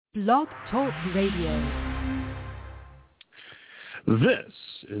Blog Talk Radio. This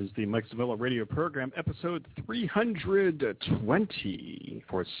is the Mike Sevilla Radio Program, episode 320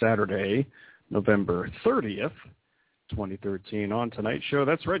 for Saturday, November 30th, 2013. On tonight's show,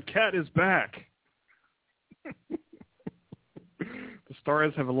 that's right, Kat is back. The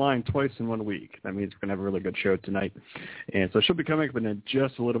stars have aligned twice in 1 week. That means we're going to have a really good show tonight. And so she'll be coming up in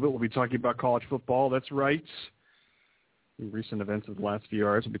just a little bit. We'll be talking about college football. That's right. Recent events of the last few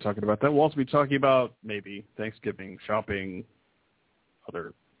hours. We'll be talking about that. We'll also be talking about maybe Thanksgiving, shopping,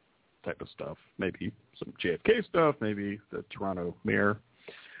 other type of stuff, maybe some JFK stuff, maybe the Toronto mayor,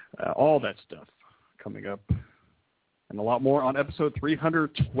 all that stuff coming up, and a lot more on episode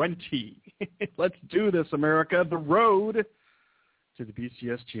 320. Let's do this, America. The road to the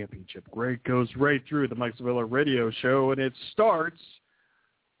BCS Championship. Greg goes right through the Mike Sevilla Radio Show, and it starts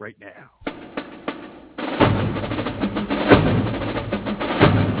right now.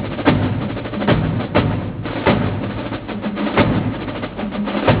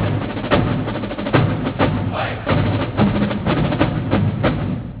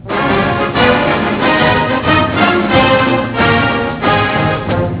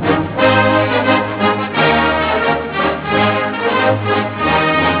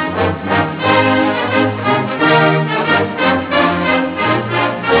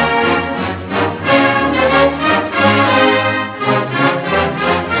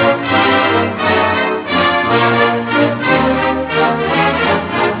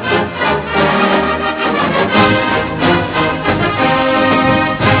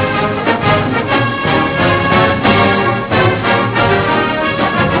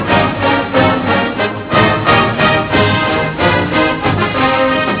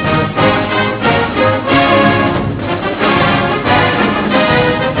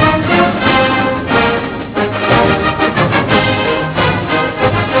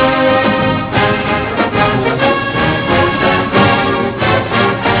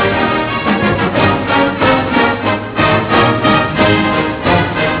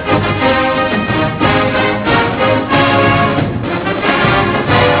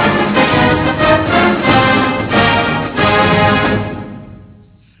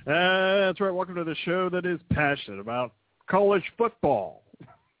 Show that is passionate about college football,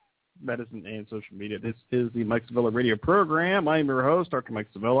 medicine, and social media. This is the Mike Sevilla Radio Program. I'm your host, Dr. Mike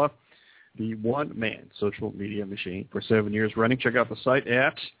Sevilla, the one-man social media machine for 7 years running. Check out the site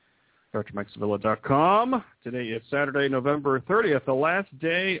at drmikesevilla.com. Today is Saturday, November 30th, the last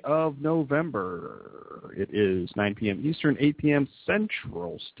day of November. It is 9 p.m. Eastern, 8 p.m.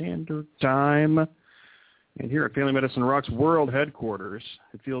 Central Standard Time. And here at Family Medicine Rock's world headquarters,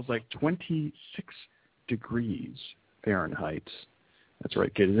 it feels like 26 degrees Fahrenheit. That's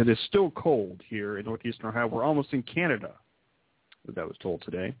right, kids. It is still cold here in northeastern Ohio. We're almost in Canada, as I was told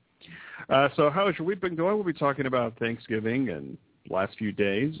today. So how has your week been going? We'll be talking about Thanksgiving and the last few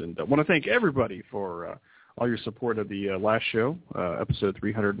days. And I want to thank everybody for all your support of the last show, episode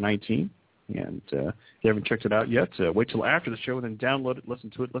 319. And if you haven't checked it out yet, wait till after the show and then download it,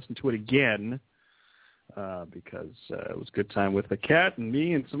 listen to it again. Because it was a good time with the Cat and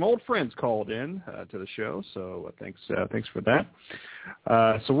me, and some old friends called in to the show. So thanks for that.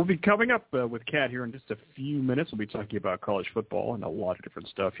 So we'll be coming up with Cat here in just a few minutes. We'll be talking about college football and a lot of different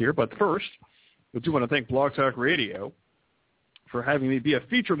stuff here. But first, we do want to thank Blog Talk Radio for having me be a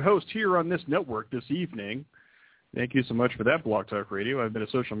featured host here on this network this evening. Thank you so much for that, Blog Talk Radio. I've been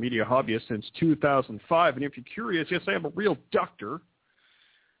a social media hobbyist since 2005, and if you're curious, yes, I am a real doctor.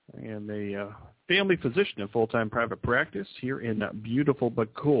 I am a family physician in full-time private practice here in beautiful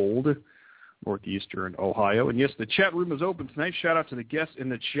but cold northeastern Ohio. And, yes, the chat room is open tonight. Shout out to the guests in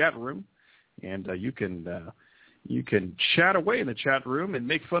the chat room. And you can chat away in the chat room and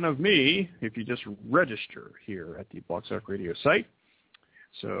make fun of me if you just register here at the Blog Talk Radio site.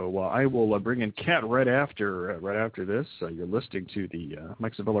 So I will bring in Kat right after this. You're listening to the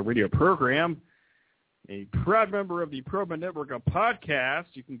Mike Sevilla Radio Program. A proud member of the ProMed Network podcast.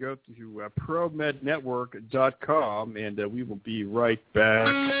 You can go to ProMedNetwork.com, and we will be right back.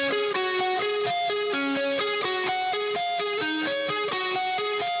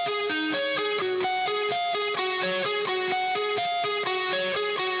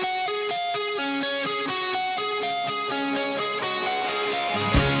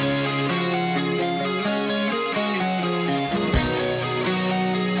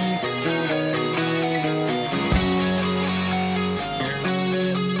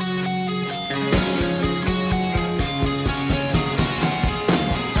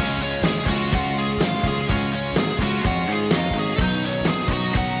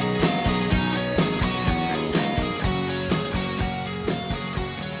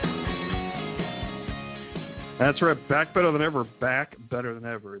 That's right. Back better than ever. Back better than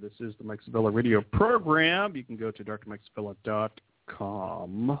ever. This is the Mike Sabella radio program. You can go to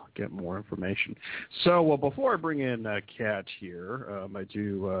drmikesabella.com, get more information. So before I bring in Kat here, I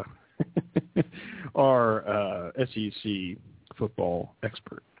do our SEC football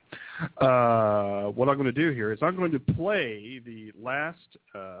expert. What I'm going to do here is I'm going to play the last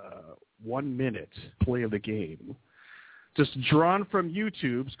 1 minute play of the game. Just drawn from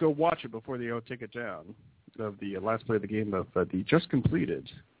YouTube. So go watch it before they take it down. Of the last play of the game of the just completed,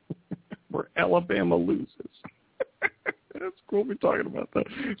 where Alabama loses. That's cool. We're talking about that.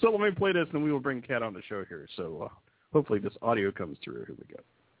 So let me play this, and we will bring Kat on the show here. So hopefully this audio comes through. Here we go.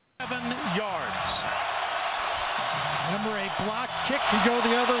 7 yards. Remember, a block kick can go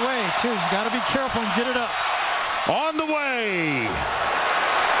the other way, too. You got to be careful and get it up. On the way.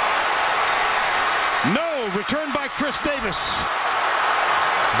 No, returned by Chris Davis.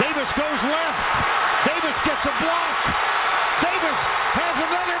 Davis goes left. Davis gets a block. Davis has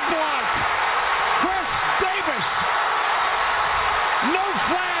another block. Chris Davis. No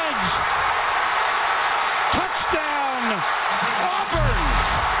flags. Touchdown. Auburn.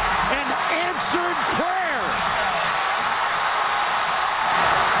 An answered prayer.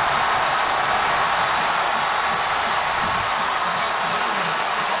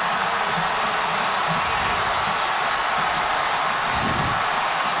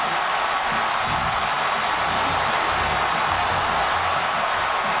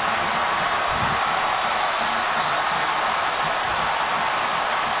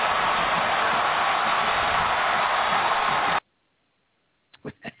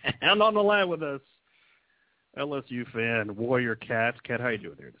 And on the line with us, LSU fan, Warrior Kat. Kat, how you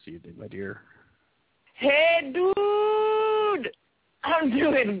doing there this evening, my dear? Hey, dude! I'm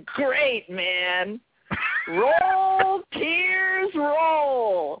doing great, man. Roll, Tears,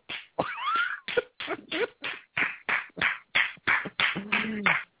 roll!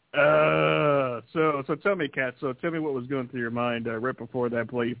 So tell me, Kat, tell me what was going through your mind right before that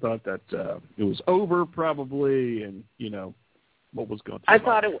play. You thought that it was over probably, and, what was going through I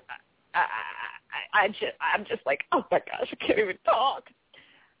thought it. I'm just like, oh my gosh, I can't even talk.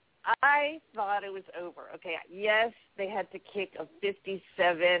 I thought it was over. Okay, yes, they had to kick a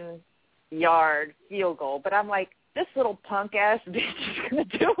 57-yard field goal, but I'm like, this little punk ass bitch is gonna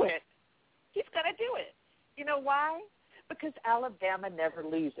do it. He's gonna do it. You know why? Because Alabama never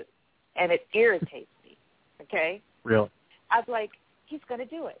loses, and it irritates me. Okay. Really? I was like, he's gonna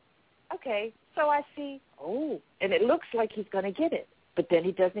do it. Okay, so I see, and it looks like he's going to get it, but then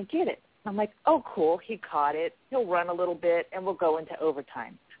he doesn't get it. I'm like, oh, cool, he caught it. He'll run a little bit, and we'll go into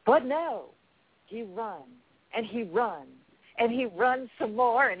overtime. But no, he runs, and he runs, and he runs some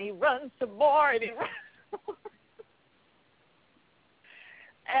more, and he runs some more, and he runs some more.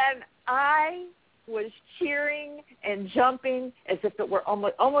 And I was cheering and jumping as if it were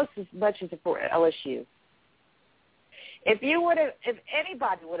almost as much as if it were LSU. If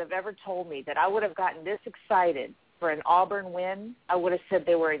anybody would have ever told me that I would have gotten this excited for an Auburn win, I would have said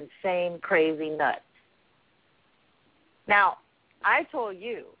they were insane, crazy nuts. Now, I told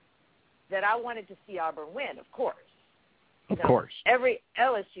you that I wanted to see Auburn win, of course. Of course. Every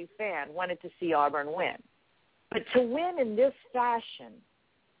LSU fan wanted to see Auburn win. But to win in this fashion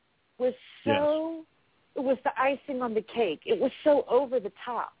was it was the icing on the cake. It was so over the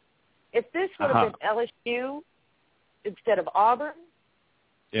top. If this would have been LSU instead of Auburn,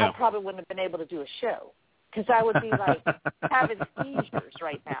 I probably wouldn't have been able to do a show because I would be like having seizures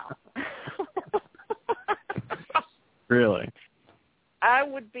right now. Really? I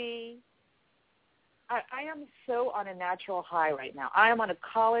would be. I am so on a natural high right now. I am on a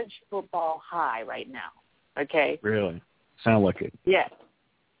college football high right now. Okay? Really? Sound like it. Yes.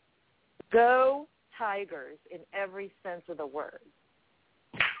 Go Tigers in every sense of the word.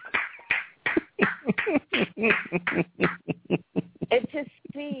 And to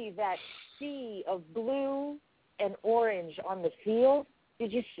see that sea of blue and orange on the field,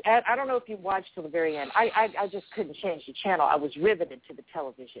 I don't know if you watched till the very end. I just couldn't change the channel. I was riveted to the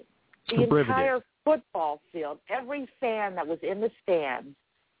television. The entire football field, every fan that was in the stands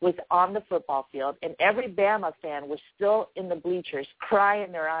was on the football field, and every Bama fan was still in the bleachers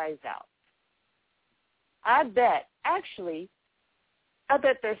crying their eyes out. I bet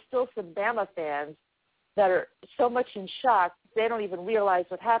there's still some Bama fans that are so much in shock they don't even realize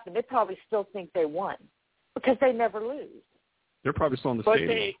what happened. They probably still think they won because they never lose. They're probably still in the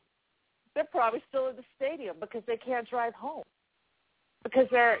stadium. They're probably still in the stadium because they can't drive home because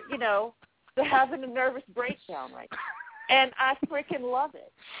they're having a nervous breakdown right now. And I freaking love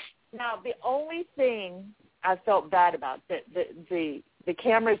it. Now, the only thing I felt bad about, the the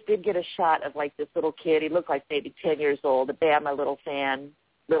cameras did get a shot of, like, this little kid. He looked like maybe 10 years old, a Bama little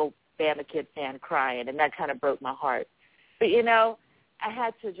Bama kid fan crying, and that kind of broke my heart. But, you know, I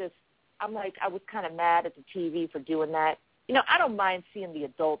had to just, I'm like, I was kind of mad at the TV for doing that. You know, I don't mind seeing the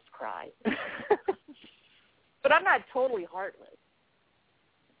adults cry. But I'm not totally heartless.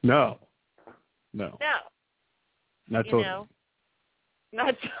 No. No. Not you totally. Know,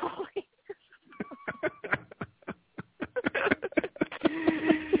 not totally.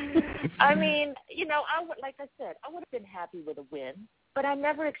 I mean, you know, like I said, I would have been happy with a win, but I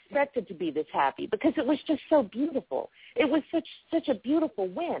never expected to be this happy because it was just so beautiful. It was such a beautiful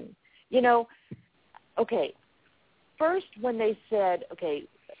win. You know, okay, first when they said, okay,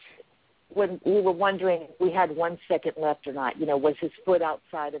 when we were wondering if we had 1 second left or not, you know, was his foot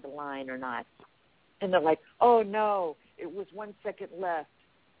outside of the line or not? And they're like, oh, no, it was 1 second left.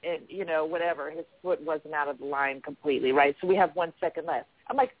 And, you know, whatever, his foot wasn't out of the line completely, right? So we have 1 second left.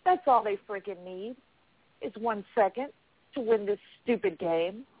 I'm like, that's all they freaking need is 1 second to win this stupid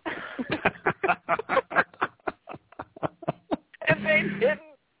game. And they didn't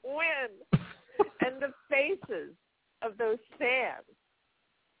win. And the faces of those fans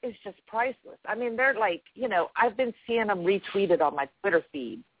is just priceless. I mean, they're like, you know, I've been seeing them retweeted on my Twitter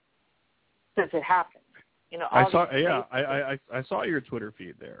feed since it happened. You know, I saw your Twitter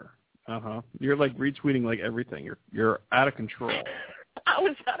feed there. You're like retweeting like everything. You're out of control.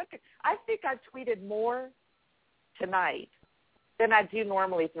 I think I tweeted more tonight than I do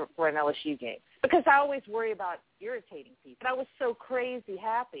normally for an LSU game because I always worry about irritating people. But I was so crazy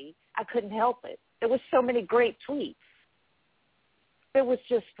happy, I couldn't help it. There was so many great tweets. There was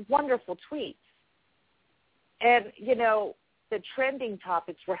just wonderful tweets. And, you know, the trending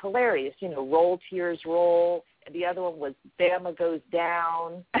topics were hilarious. You know, roll tears roll. And the other one was Bama goes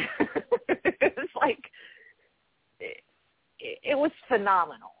down. It's like, it was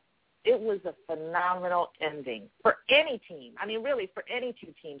phenomenal. It was a phenomenal ending for any team. I mean, really for any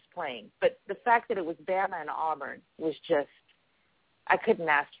two teams playing. But the fact that it was Bama and Auburn was just, I couldn't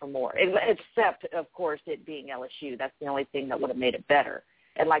ask for more, except, of course, it being LSU. That's the only thing that would have made it better.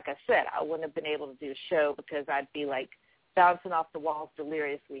 And like I said, I wouldn't have been able to do a show because I'd be like bouncing off the walls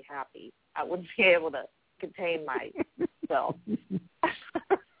deliriously happy. I wouldn't be able to contain myself.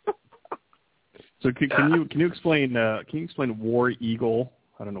 So can you explain War Eagle?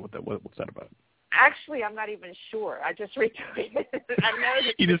 I don't know what's that about. Actually, I'm not even sure. I just retweeted it. I know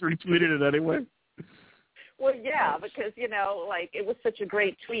that you just retweeted it anyway? Well, yeah, because, you know, like, it was such a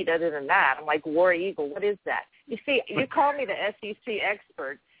great tweet other than that. I'm like, War Eagle, what is that? You see, you call me the SEC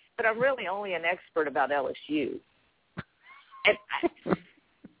expert, but I'm really only an expert about LSU.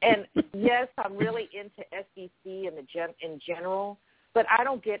 And yes, I'm really into SEC in general, but I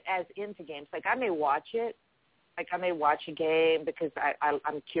don't get as into games. Like, I may watch it. Like, I may watch a game because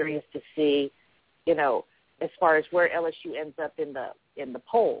I'm curious to see, you know, as far as where LSU ends up in the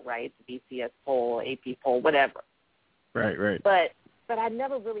poll, right? The BCS poll, AP poll, whatever. Right. But I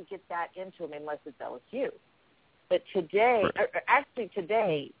never really get that into them unless it's LSU. But today,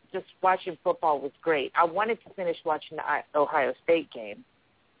 today, just watching football was great. I wanted to finish watching the Ohio State game.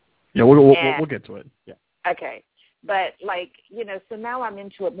 Yeah, we'll get to it. Yeah. Okay. But, like, you know, so now I'm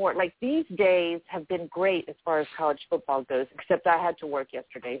into it more. Like, these days have been great as far as college football goes, except I had to work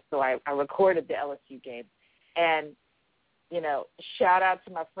yesterday, so I recorded the LSU game. And, you know, shout out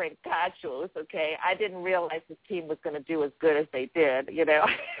to my friend Cachos, okay? I didn't realize this team was going to do as good as they did. You know,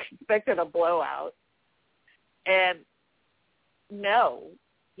 I expected a blowout. And, no,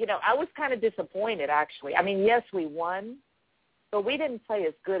 you know, I was kind of disappointed, actually. I mean, yes, we won, but we didn't play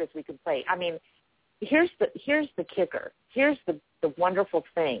as good as we could play. I mean, here's the kicker. Here's the wonderful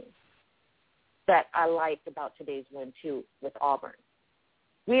thing that I liked about today's win, too, with Auburn.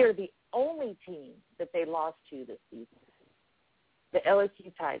 We are the only team that they lost to this season, the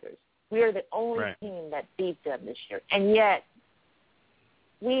LSU Tigers. We are the only team that beat them this year. And yet,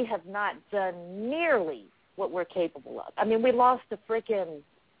 we have not done nearly what we're capable of. I mean, we lost to frickin'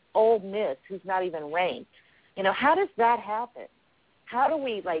 Ole Miss, who's not even ranked. You know, how does that happen? How do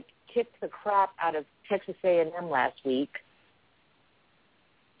we, like, kick the crap out of Texas A&M last week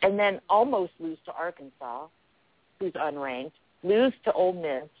and then almost lose to Arkansas, who's unranked, lose to Ole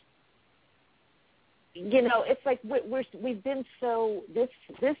Miss? You know, it's like we've been so this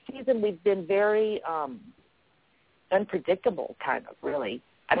season we've been very unpredictable, kind of, really.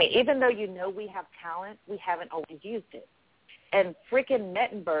 I mean, even though you know we have talent, we haven't always used it. And frickin'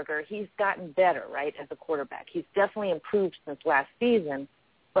 Mettenberger, he's gotten better, right, as a quarterback. He's definitely improved since last season.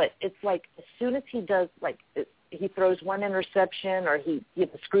 But it's like as soon as he does, like, he throws one interception or he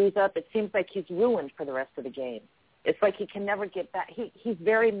screws up, it seems like he's ruined for the rest of the game. It's like he can never get back. He's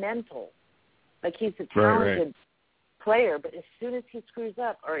very mental. Like he's a talented player, but as soon as he screws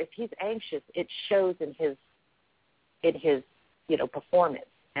up or if he's anxious, it shows in his performance,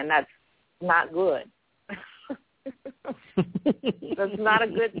 and that's not good. That's not a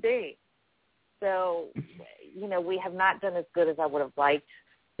good thing. So, we have not done as good as I would have liked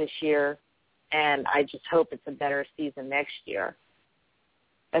this year, and I just hope it's a better season next year.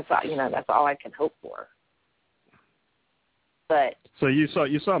 That's all I can hope for. But so you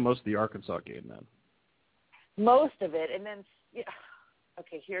saw most of the Arkansas game then? Most of it, and then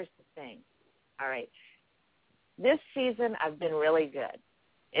okay. Here's the thing. All right, this season I've been really good.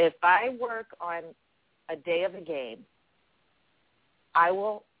 If I work on a day of a game, I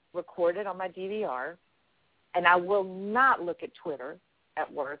will record it on my DVR, and I will not look at Twitter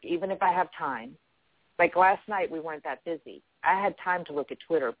at work, even if I have time. Like last night, we weren't that busy. I had time to look at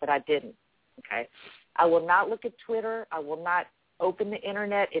Twitter, but I didn't, okay? I will not look at Twitter. I will not open the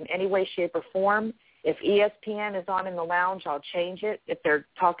Internet in any way, shape, or form. If ESPN is on in the lounge, I'll change it. If they're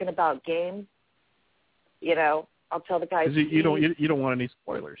talking about games, I'll tell the guys. You don't want any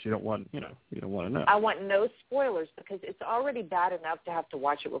spoilers. You don't want to know. I want no spoilers because it's already bad enough to have to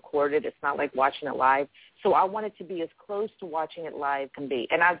watch it recorded. It's not like watching it live. So I want it to be as close to watching it live can be.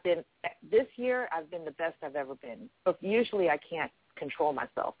 And this year I've been the best I've ever been. But usually I can't control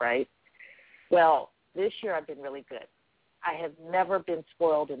myself, right? Well, this year I've been really good. I have never been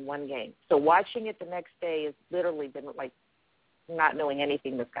spoiled in one game. So watching it the next day has literally been like not knowing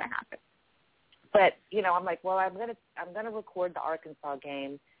anything that's going to happen. But, I'm like, well, I'm gonna record the Arkansas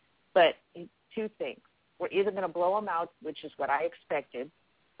game, but two things. We're either going to blow them out, which is what I expected,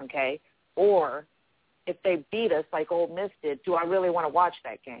 okay, or if they beat us like Ole Miss did, do I really want to watch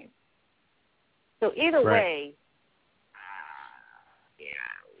that game? So either way,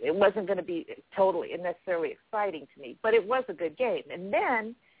 it wasn't going to be totally and necessarily exciting to me, but it was a good game. And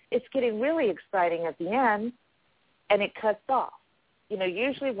then it's getting really exciting at the end, and it cuts off.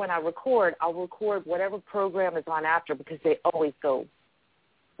 Usually when I record, I'll record whatever program is on after because they always go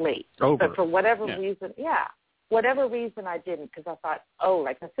late. Over. But for whatever reason, whatever reason I didn't because I thought,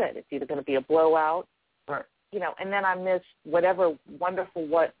 like I said, it's either going to be a blowout or, and then I missed whatever wonderful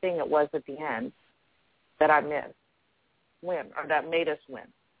thing it was at the end that I missed or that made us win.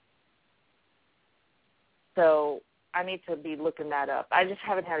 So I need to be looking that up. I just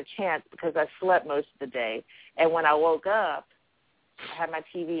haven't had a chance because I slept most of the day. And when I woke up, I had my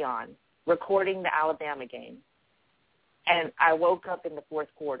TV on, recording the Alabama game. And I woke up in the fourth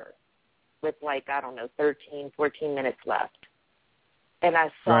quarter with 13, 14 minutes left. And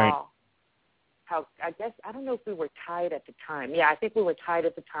I saw how, I don't know if we were tied at the time. Yeah, I think we were tied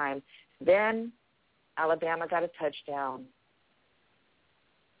at the time. Then Alabama got a touchdown.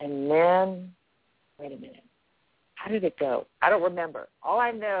 And then, wait a minute. How did it go? I don't remember. All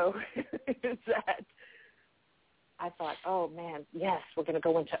I know is that I thought, oh, man, yes, we're going to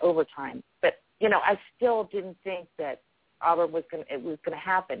go into overtime. But, I still didn't think that Auburn was going to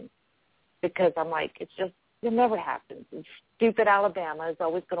happen because I'm like, it never happens. And stupid Alabama is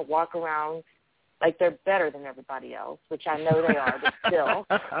always going to walk around like they're better than everybody else, which I know they are, but still.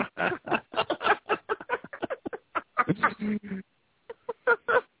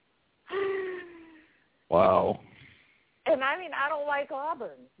 Wow. And, I don't like Auburn,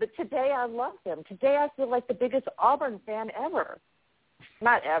 but today I love them. Today I feel like the biggest Auburn fan ever.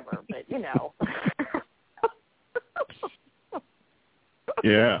 Not ever, but,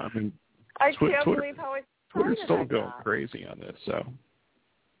 Yeah, I can't believe how excited Twitter's still I going got. crazy on this, so.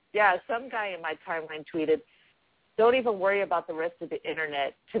 Yeah, some guy in my timeline tweeted, don't even worry about the rest of the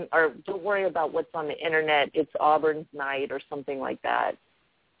Internet, or don't worry about what's on the Internet. It's Auburn's night or something like that.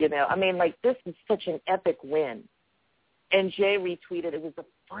 This is such an epic win. And Jay retweeted, it was a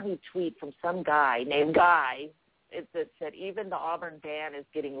funny tweet from some guy named Guy that said, even the Auburn band is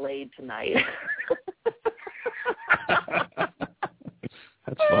getting laid tonight.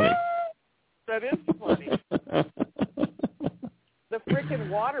 That's funny. That is funny. The freaking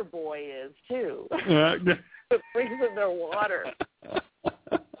water boy is, too. It brings in their water.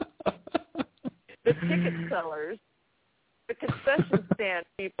 The ticket sellers, the concession stand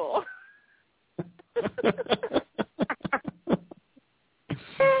people.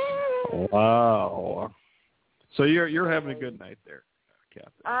 Wow. So you're having a good night there,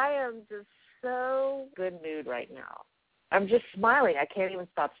 Catherine. I am just so good mood right now. I'm just smiling. I can't even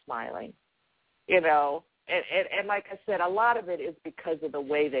stop smiling. And like I said, a lot of it is because of the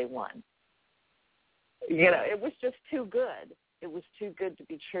way they won. It was just too good. It was too good to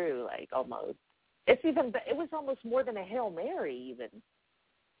be true, almost. It was almost more than a Hail Mary even.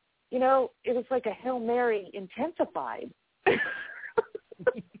 you know, it was like a Hail Mary intensified.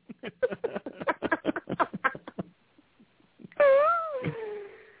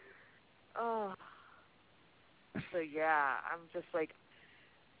 Oh. So, yeah, I'm just like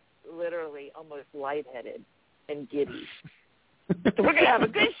literally almost lightheaded and giddy. So we're going to have a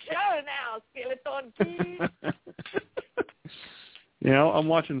good show now, Skeleton Keys. You know, I'm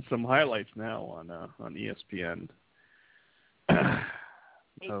watching some highlights now on ESPN.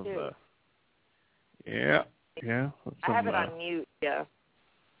 Me too. Yeah. I have it on mute, yeah.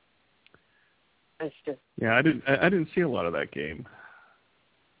 It's just... Yeah, I didn't see a lot of that game.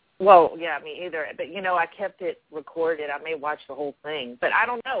 Well, yeah, me either. But, you know, I kept it recorded. I may watch the whole thing. But I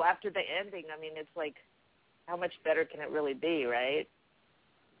don't know. After the ending, I mean, it's like, how much better can it really be, right?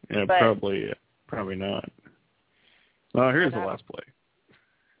 Yeah, but, probably not. Oh, here's the last play.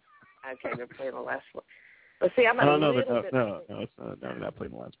 Okay, they're playing the last one. But see, I'm a little bit... No, it's not. No, they're not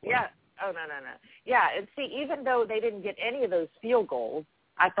playing the last play. Yeah. Oh, no. Yeah, and see, even though they didn't get any of those field goals,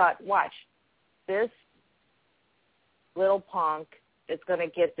 I thought, watch, this little punk is going to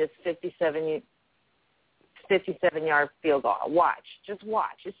get this 57-yard field goal. Just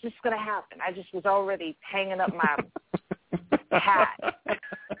watch. It's just going to happen. I just was already hanging up my hat.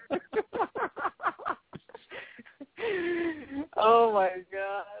 Oh, my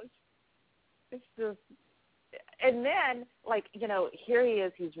gosh. It's just, and then, like, you know, here he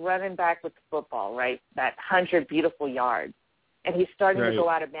is. He's running back with the football, right? That 100 beautiful yards. And he's starting to go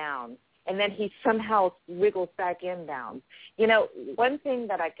out of bounds. And then he somehow wiggles back in bounds. You know, one thing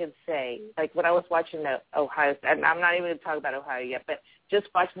that I could say, like when I was watching the Ohio State, and I'm not even going to talk about Ohio yet, but just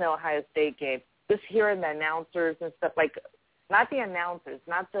watching the Ohio State game, just hearing the announcers and stuff, like not the announcers,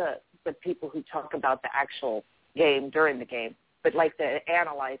 not the people who talk about the actual game during the game, but like the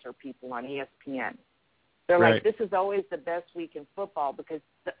analyzer people on ESPN. They're like, this is always the best week in football because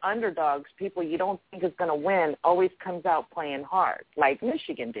the underdogs, people you don't think is going to win, always comes out playing hard, like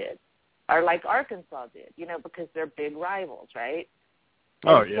Michigan did. Or like Arkansas did, you know, because they're big rivals, right?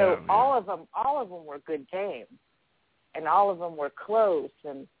 Oh, and so all of them were good games, and all of them were close,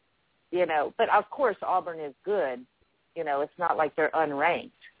 and you know. But of course, Auburn is good. You know, it's not like they're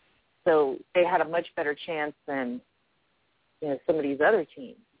unranked, so they had a much better chance than some of these other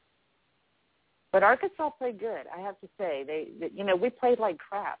teams. But Arkansas played good, I have to say. They we played like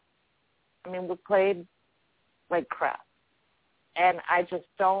crap. I mean, we played like crap. And I just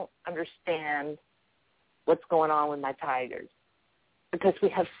don't understand what's going on with my Tigers because we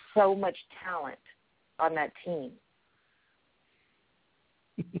have so much talent on that team.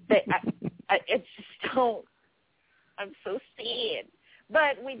 I just don't. I'm so sad.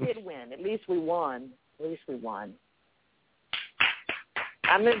 But we did win. At least we won.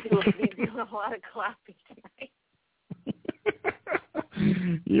 I'm going to be doing a lot of clapping tonight.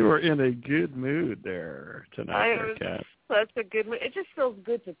 You were in a good mood there tonight, Kat. Such a good mood. It just feels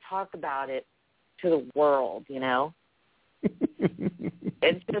good to talk about it to the world, you know?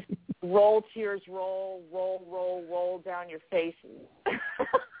 It's just roll, tears, roll down your faces.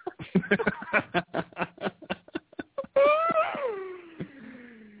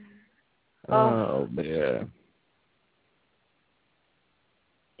 Oh, man.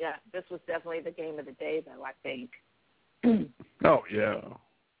 Yeah, this was definitely the game of the day, though, I think. Oh, yeah.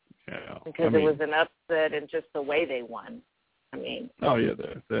 Yeah. Because it was an upset and just the way they won. I mean. Oh, yeah,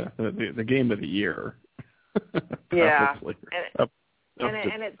 the game of the year. Yeah. Up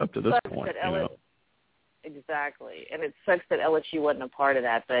to this point, Exactly. And it sucks that LSU wasn't a part of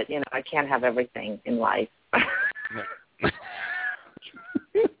that, but, I can't have everything in life.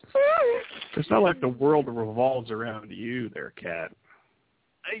 It's not like the world revolves around you there, Kat.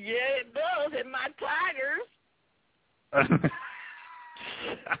 Yeah, it does, and my Tigers.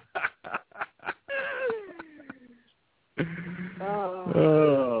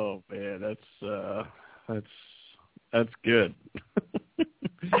 Oh man, that's good.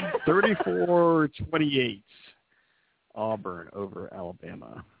 34-28, Auburn over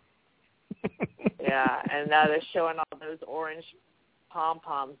Alabama. Yeah, and now they're showing all those orange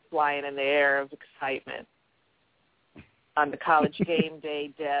pom-poms flying in the air of excitement on the college game day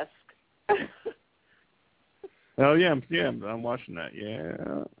desk. Oh, yeah, I'm watching that.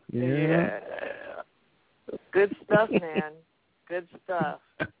 Yeah. Good stuff, man. Good stuff.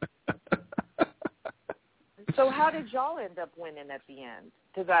 So how did y'all end up winning at the end?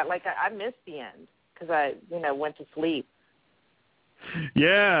 Because I missed the end because I went to sleep.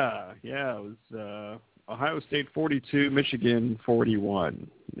 Yeah. It was Ohio State 42, Michigan 41,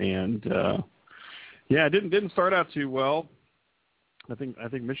 and it didn't start out too well. I think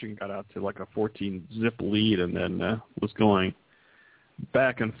Michigan got out to like a 14-zip lead and then was going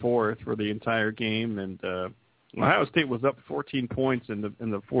back and forth for the entire game, and Ohio State was up 14 points in the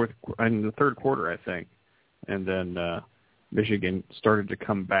third quarter, I think, and then Michigan started to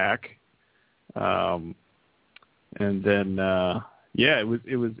come back, and then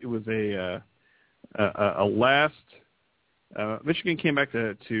it was a last. Michigan came back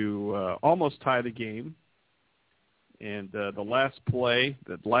to almost tie the game, and the last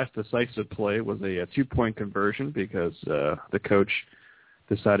decisive play was a 2-point conversion because the coach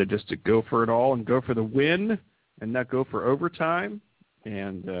decided just to go for it all and go for the win and not go for overtime,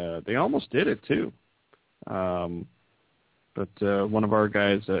 and they almost did it too. But one of our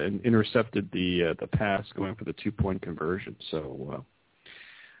guys intercepted the pass going for the 2-point conversion. So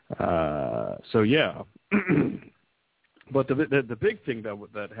yeah. But the big thing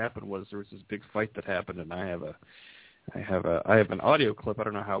that happened was there was this big fight that happened, and I have an audio clip. I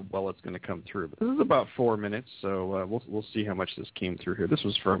don't know how well it's going to come through, but this is about 4 minutes, so we'll see how much this came through here. This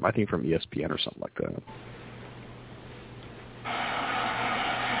was from ESPN or something like that.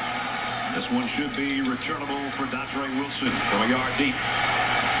 This one should be returnable for Dontre Wilson from a yard deep.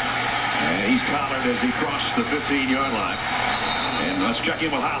 And he's collared as he crossed the 15-yard line. And let's check in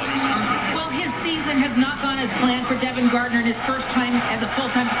with Holly. Well, his season has not gone as planned for Devin Gardner in his first time as a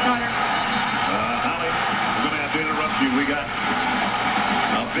full-time starter. Holly, we're going to have to interrupt you. We got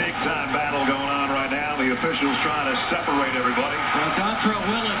a big-time battle going on right now. The officials trying to separate everybody. Well, Dontre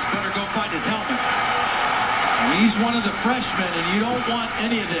Willis better go find his helmet. He's one of the freshmen, and you don't want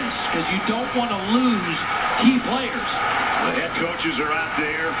any of this because you don't want to lose key players. The head coaches are out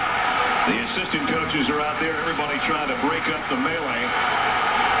there. The assistant coaches are out there. Everybody trying to break up the melee.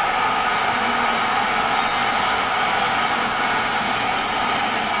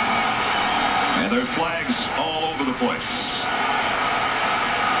 And there are flags all over the place.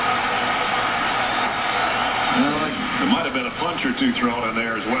 There might have been a punch or two thrown in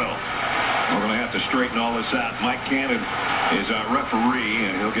there as well. We're going to have to straighten all this out. Mike Cannon is our referee,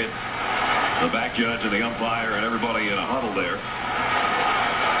 and he'll get the back judge and the umpire and everybody in a huddle there.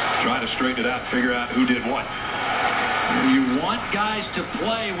 Try to straighten it out, figure out who did what. You want guys to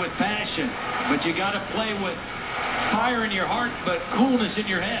play with passion, but you got to play with fire in your heart, but coolness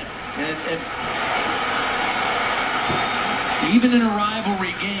in your head. And even in a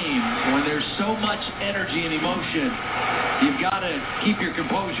rivalry game, when there's so much energy and emotion, you've got to keep your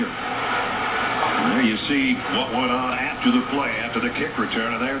composure. There you see what went on after the play, after the kick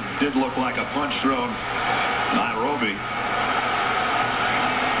return, and there did look like a punch thrown Nairobi.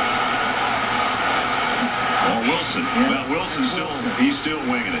 Or Wilson. Well, Wilson's still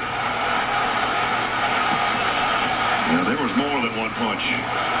winging it. Now, there was more than one punch.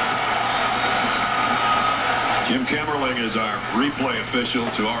 Jim Kemmerling is our replay official.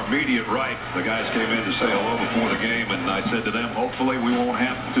 To our immediate right, the guys came in to say hello before the game, and I said to them, hopefully we won't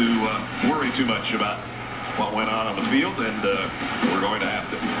have to worry too much about what went on the field, and we're going to have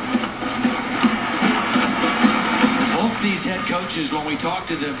to. Both these head coaches, when we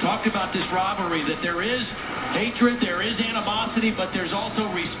talked to them, talked about this rivalry, that there is hatred, there is animosity, but there's also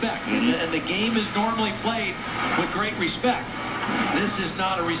respect, and the game is normally played with great respect. This is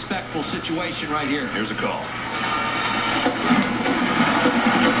not a respectful situation right here. Here's a call.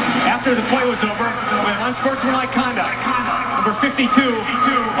 After the play was over, we have unsportsmanlike conduct. Number 52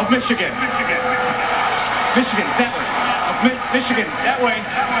 of Michigan. Michigan, that way. Michigan, that way.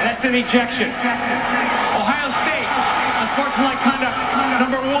 That's an ejection. Ohio State, unsportsmanlike conduct.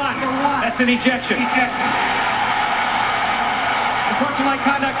 Number 1, that's an ejection. Unsportsmanlike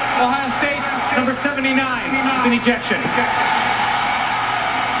conduct, Ohio State, number 79, is an ejection.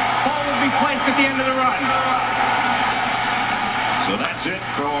 Ball will be placed at the end of the run. So that's it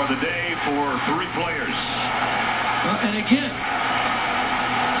for the day for 3 players. And again,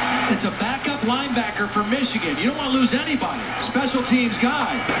 it's a backup linebacker for Michigan. You don't want to lose anybody, special teams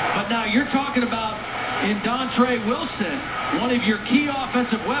guy. But now you're talking about in Dontre Wilson, one of your key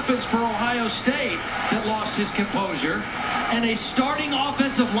offensive weapons for Ohio State that lost his composure, and a starting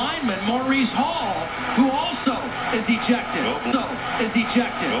offensive lineman, Maurice Hall, who also is ejected. So is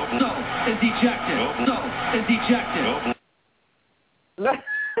ejected. So is ejected. So is ejected.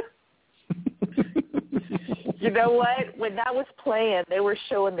 You know what? When that was playing, they were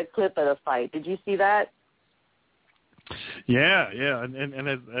showing the clip of the fight. Did you see that? Yeah, and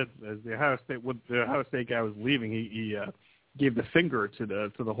as the Ohio State guy was leaving, he gave the finger to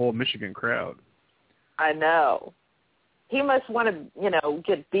the whole Michigan crowd. I know. He must want to,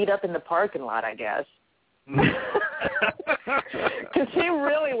 get beat up in the parking lot, I guess. Because he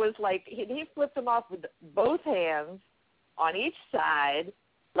really was like, he flipped him off with both hands on each side,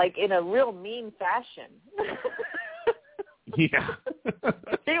 like in a real mean fashion. Yeah.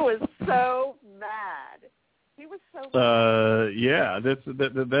 He was so mad. He was so mad. Yeah,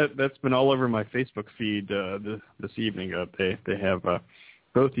 that's been all over my Facebook feed this evening. They have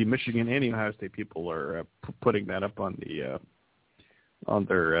both the Michigan and the Ohio State people are putting that up on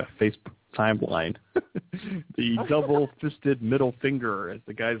their Facebook timeline. The double-fisted middle finger as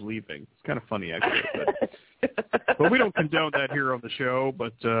the guy's leaving. It's kind of funny, actually. But we don't condone that here on the show,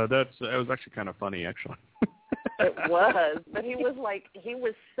 but that was actually kind of funny, actually. It was, but he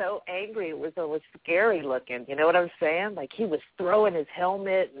was so angry. It was scary looking. You know what I'm saying? Like, he was throwing his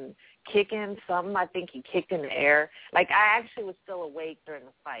helmet and kicking something. I think he kicked in the air. Like, I actually was still awake during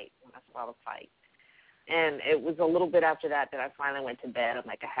the fight when I saw the fight. And it was a little bit after that I finally went to bed. I'm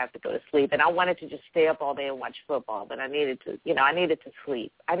like, I have to go to sleep. And I wanted to just stay up all day and watch football, but I needed to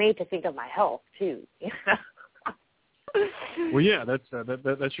sleep. I needed to think of my health, too. You know? Well, yeah, that's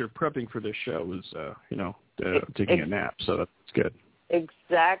your prepping for this show is, taking a nap, so that's good.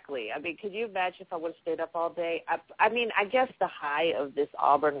 Exactly. I mean, could you imagine if I would have stayed up all day? I mean, I guess the high of this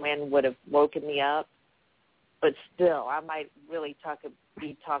Auburn win would have woken me up, but still, I might really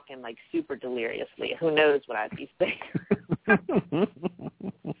be talking like super deliriously. Who knows what I'd be saying?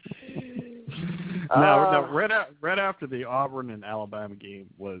 Now, right after the Auburn and Alabama game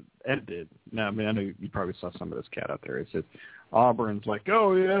was ended. Now, I mean, I know you probably saw some of this cat out there. It says Auburn's like,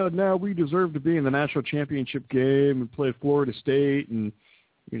 oh yeah, now we deserve to be in the national championship game and play Florida State, and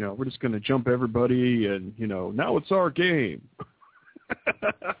we're just going to jump everybody, and now it's our game.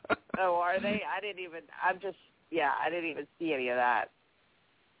 Oh, are they? I didn't even see any of that.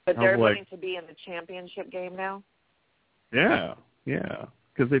 But they're going to be in the championship game now? Yeah.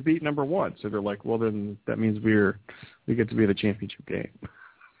 Because they beat number 1, so they're like, well, then that means we get to be in the championship game.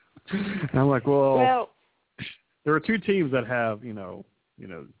 And I'm like, well, there are 2 teams that have no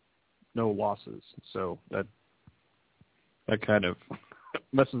losses, so that kind of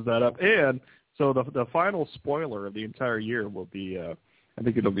messes that up. And so the final spoiler of the entire year will be, I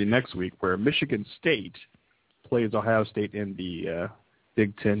think it'll be next week, where Michigan State plays Ohio State in the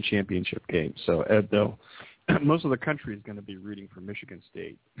Big Ten championship game. So most of the country is going to be rooting for Michigan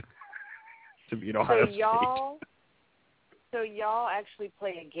State to beat Ohio State. So y'all actually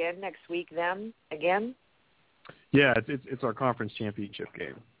play again next week? Them again? Yeah, it's our conference championship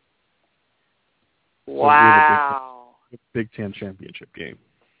game. Wow. So Big Ten championship game.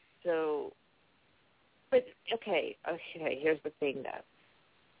 So, but okay. Here's the thing, though.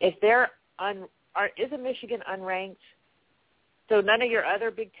 If they're isn't Michigan unranked? So none of your other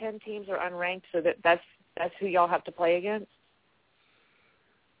Big Ten teams are unranked. So that's who y'all have to play against?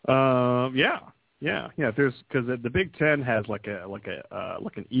 Yeah. There's because the Big Ten has like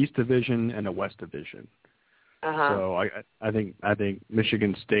an East Division and a West Division. Uh-huh. So I think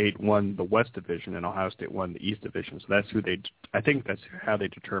Michigan State won the West Division and Ohio State won the East Division. So that's that's how they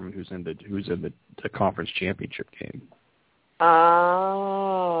determine who's in the conference championship game.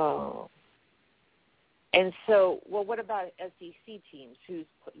 Oh. And so, well, what about SEC teams?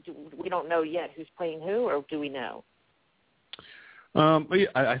 We don't know yet who's playing who, or do we know?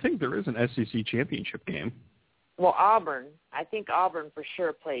 I think there is an SEC championship game. Well, Auburn. I think Auburn for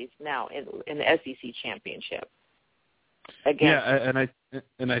sure plays now in the SEC championship. Yeah,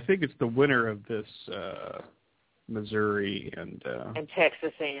 and I think it's the winner of this Missouri and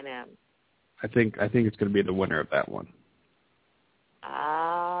Texas A&M. I think it's going to be the winner of that one.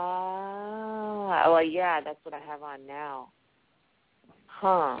 Well, yeah, that's what I have on now.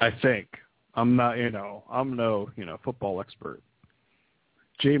 Huh. I think. I'm not, I'm no, football expert.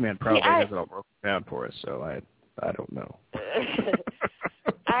 J-Man probably has it all broken down for us, so I don't know.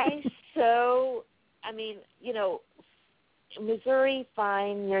 Missouri,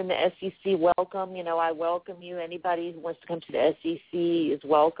 fine, you're in the SEC, welcome. I welcome you. Anybody who wants to come to the SEC is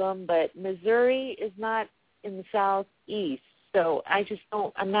welcome, but Missouri is not in the Southeast, so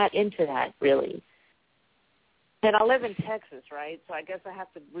I'm not into that, really. And I live in Texas, right? So I guess I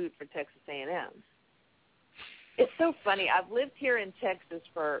have to root for Texas A&M. It's so funny. I've lived here in Texas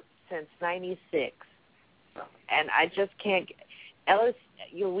since '96, and I just can't.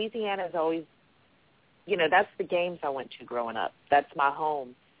 Louisiana is always, that's the games I went to growing up. That's my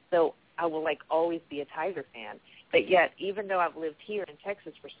home. So I will always be a Tiger fan. But yet, even though I've lived here in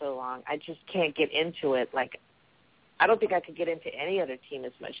Texas for so long, I just can't get into it. I don't think I could get into any other team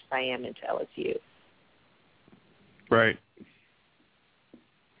as much as I am into LSU. Right.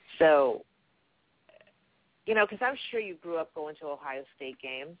 So, because I'm sure you grew up going to Ohio State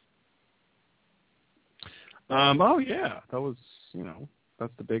games. Oh, yeah. That was,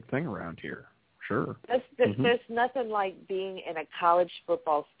 that's the big thing around here. Sure. There's nothing like being in a college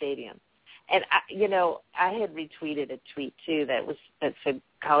football stadium. And I had retweeted a tweet too that said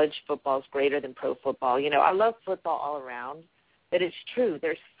college football is greater than pro football. I love football all around, but it's true.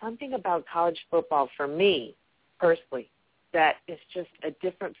 There's something about college football for me personally that is just a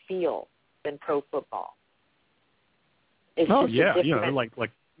different feel than pro football. It's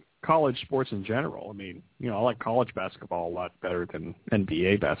like college sports in general. I mean, I like college basketball a lot better than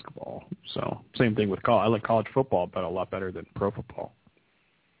NBA basketball. So same thing with college. I like college football, but a lot better than pro football.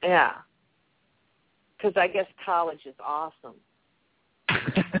 Yeah. Because I guess college is awesome.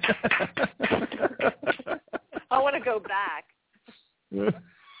 I want to go back. I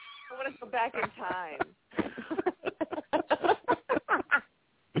want to go back in time.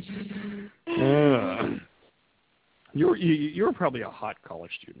 You were probably a hot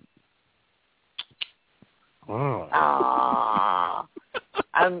college student. Oh.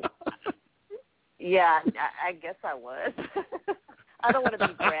 Yeah, I guess I was. I don't want to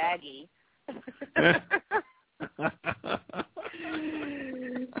be braggy.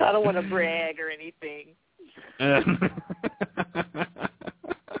 I don't want to brag or anything.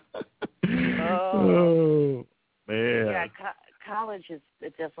 Oh, man. Yeah, college is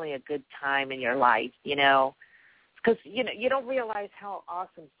definitely a good time in your life, because you don't realize how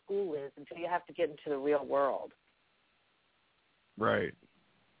awesome school is until you have to get into the real world. Right.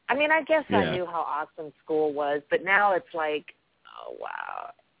 I mean, I guess I knew how awesome school was, but now it's like, oh,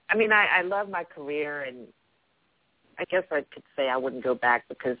 wow. I mean, I love my career, and I guess I could say I wouldn't go back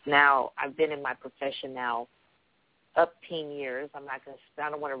because now I've been in my profession now up 10 years. I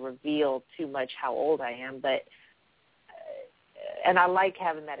don't want to reveal too much how old I am, but and I like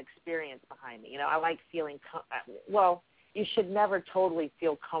having that experience behind me. I like feeling you should never totally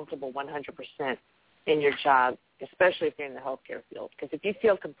feel comfortable 100% in your job, especially if you're in the healthcare field. Because if you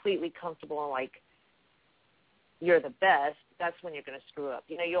feel completely comfortable and like you're the best, that's when you're going to screw up.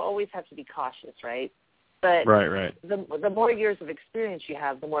 You always have to be cautious, right? But right. The more years of experience you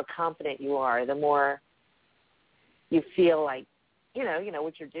have, the more confident you are, the more you feel like you know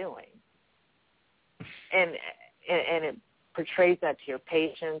what you're doing, and it portrays that to your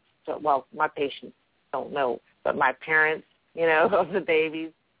patients. So, well, my patients don't know, but my parents, of the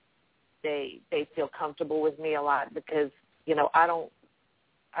babies, they feel comfortable with me a lot because I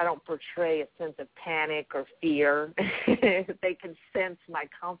don't portray a sense of panic or fear. They can sense my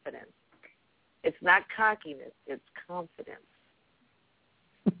confidence. It's not cockiness; it's confidence.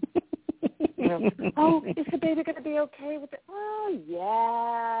 Oh, is the baby going to be okay with it? Oh,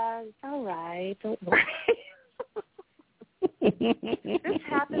 yeah, it's all right. Don't worry. This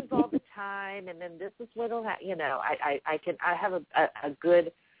happens all the time, and then this is what'll happen. I have a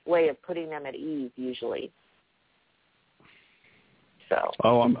good way of putting them at ease usually. So.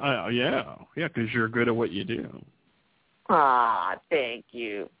 Oh, yeah, because you're good at what you do. Ah, thank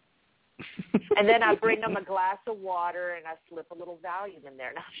you. And then I bring them a glass of water, and I slip a little Valium in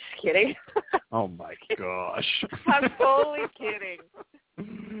there. No, I'm just kidding. Oh, my gosh. I'm totally kidding.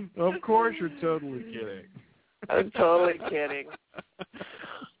 Of course you're totally kidding. I'm totally kidding.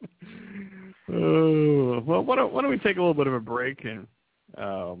 Well, why don't we take a little bit of a break? And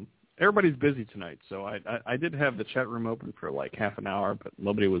everybody's busy tonight, so I did have the chat room open for like half an hour, but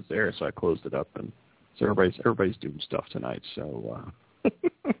nobody was there, so I closed it up. And so everybody's doing stuff tonight. So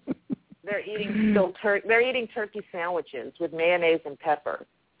they're eating they're eating turkey sandwiches with mayonnaise and pepper.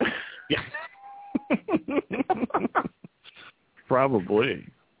 Yeah. Probably.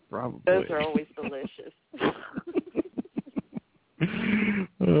 Those are always delicious.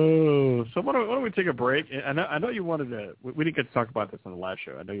 So why don't we take a break? I know you wanted to. We didn't get to talk about this on the last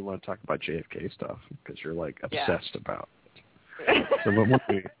show. I know you want to talk about JFK stuff because you're like obsessed about it. So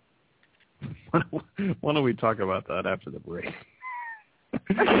why don't we talk about that after the break?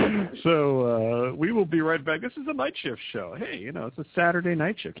 So we will be right back. This is a night shift show. Hey, it's a Saturday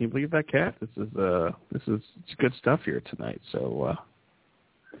night shift. Can you believe that, Kat? It's good stuff here tonight. So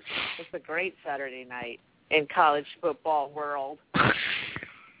it's a great Saturday night in college football world.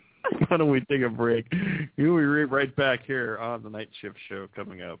 Why don't we take a break? We'll be right back here on the night shift show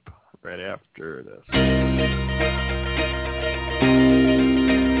coming up right after this.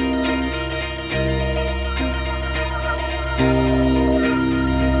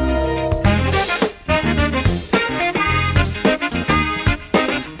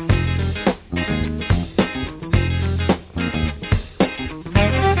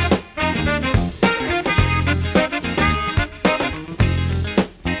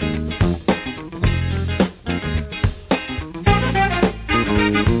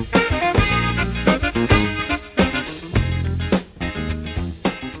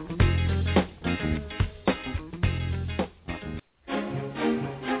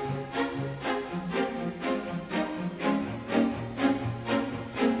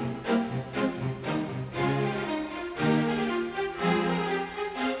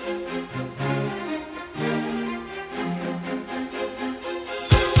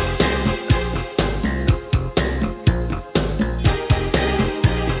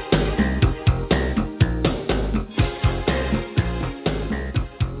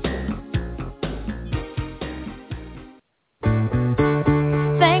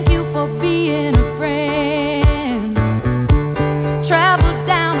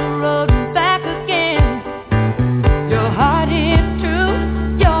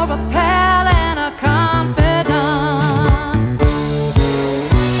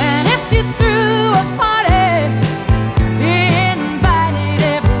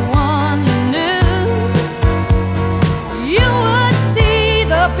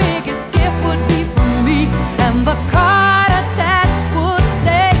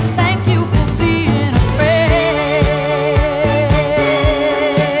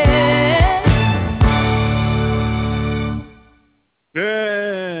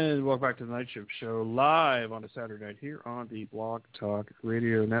 welcome back to the Night Shift Show, live on a Saturday night here on the Blog Talk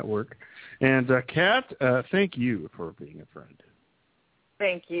Radio Network. And, Kat, thank you for being a friend.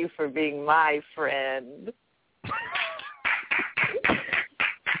 Thank you for being my friend.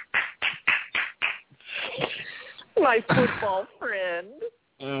 My football friend.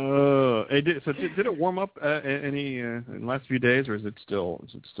 Did it warm up any in the last few days, or is it still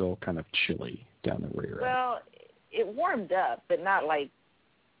kind of chilly down there where you're at? Well, it warmed up, but not like,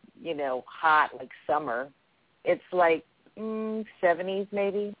 hot like summer. It's like 70s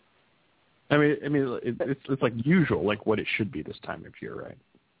maybe. I mean, it's like usual, like what it should be this time of year, right?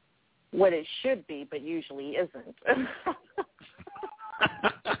 What it should be, but usually isn't.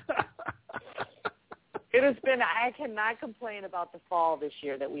 It has been, I cannot complain about the fall this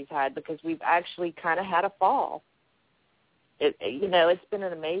year that we've had because we've actually kind of had a fall. It's been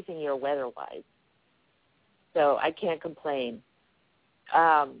an amazing year weather-wise. So I can't complain.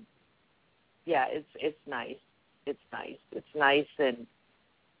 Yeah, it's nice. It's nice. It's nice and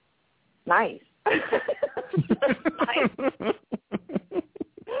nice. Nice.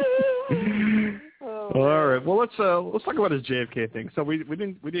 All right. Well, let's talk about his JFK thing. So we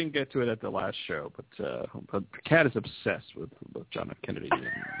didn't get to it at the last show, but Kat is obsessed with John F. Kennedy and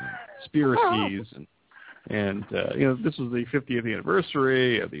conspiracies and this was the 50th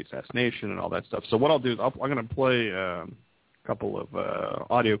anniversary of the assassination and all that stuff. So what I'll do is I'm going to play a couple of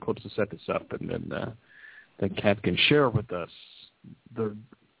audio clips to set this up, and then Kat can share with us the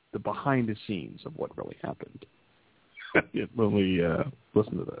behind the scenes of what really happened when we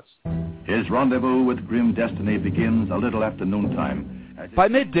listen to this. His rendezvous with grim destiny begins a little after noontime. By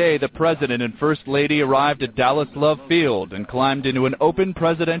midday, the President and First Lady arrived at Dallas Love Field and climbed into an open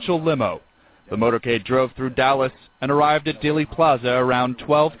presidential limo. The motorcade drove through Dallas and arrived at Dealey Plaza around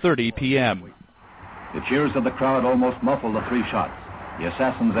 12:30 p.m. The cheers of the crowd almost muffle the three shots. The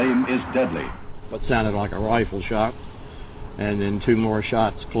assassin's aim is deadly. What sounded like a rifle shot, and then two more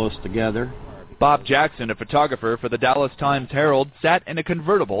shots close together. Bob Jackson, a photographer for the Dallas Times-Herald, sat in a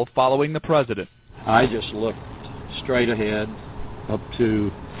convertible following the president. I just looked straight ahead up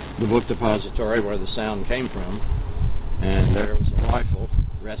to the book depository where the sound came from, and there was a rifle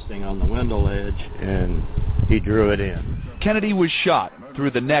resting on the window ledge, and he drew it in. Kennedy was shot through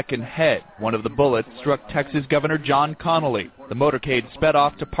the neck and head. One of the bullets struck Texas Governor John Connally. The motorcade sped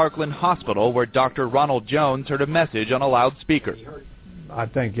off to Parkland Hospital, where Dr. Ronald Jones heard a message on a loudspeaker. I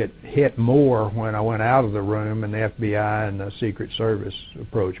think it hit more when I went out of the room and the FBI and the Secret Service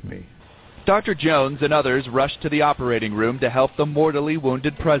approached me. Dr. Jones and others rushed to the operating room to help the mortally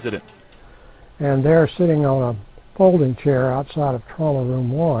wounded president. And there, sitting on a folding chair outside of Trauma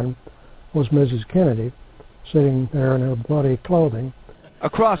Room 1, was Mrs. Kennedy, sitting there in her bloody clothing.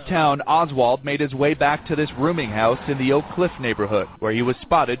 Across town, Oswald made his way back to this rooming house in the Oak Cliff neighborhood, where he was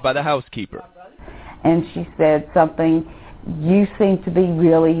spotted by the housekeeper. And she said something, "You seem to be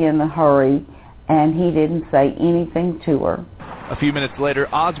really in a hurry," and he didn't say anything to her. A few minutes later,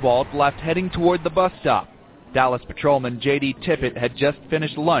 Oswald left heading toward the bus stop. Dallas patrolman J.D. Tippett had just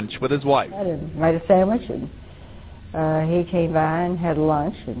finished lunch with his wife. I made a sandwich, and he came by and had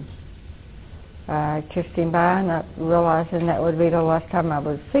lunch, and I kissed him by, not realizing that would be the last time I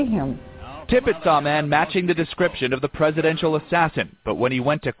would see him. Tippett saw a man matching the description of the presidential assassin, but when he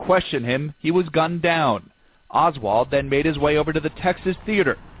went to question him, he was gunned down. Oswald then made his way over to the Texas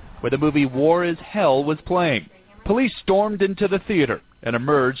Theater, where the movie War is Hell was playing. Police stormed into the theater and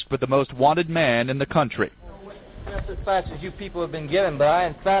emerged with the most wanted man in the country. Just as fast as you people have been given, but I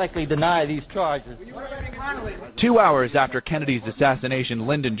emphatically deny these charges. 2 hours after Kennedy's assassination,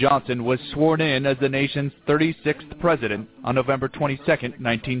 Lyndon Johnson was sworn in as the nation's 36th president on November 22,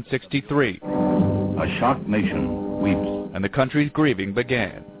 1963. A shocked nation weeps. And the country's grieving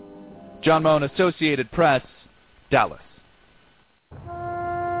began. John Moan, Associated Press, Dallas.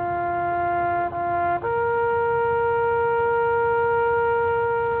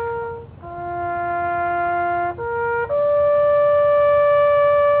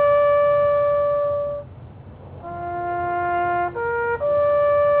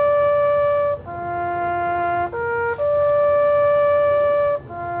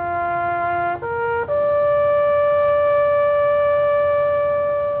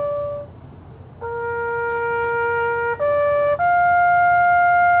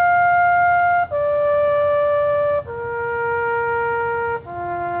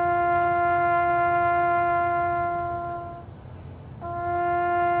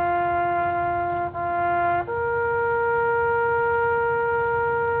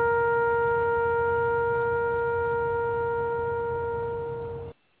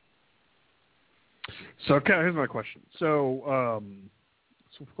 So, okay, here's my question. So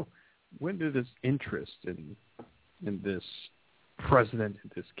So when did this interest in this president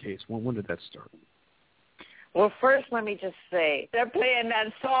in this case, when did that start? Well, first, let me just say, they're playing that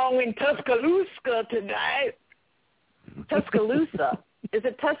song in Tuscaloosa tonight. Tuscaloosa. Is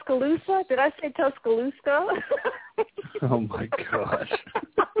it Tuscaloosa? Did I say Tuscaloosa? Oh, my gosh.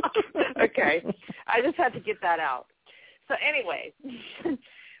 Okay. I just had to get that out. So anyway,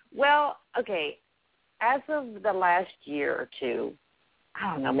 well, okay, as of the last year or two,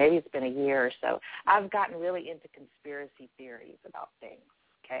 I don't know, maybe it's been a year or so, I've gotten really into conspiracy theories about things,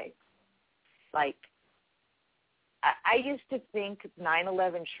 okay? Like, I used to think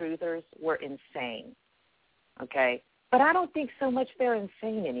 9/11 truthers were insane, okay? But I don't think so much they're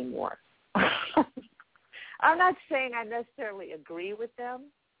insane anymore. I'm not saying I necessarily agree with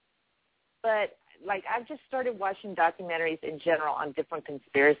them, but, like, I've just started watching documentaries in general on different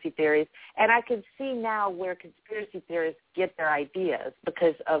conspiracy theories, and I can see now where conspiracy theorists get their ideas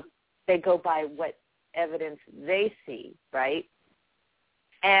because of they go by what evidence they see, right?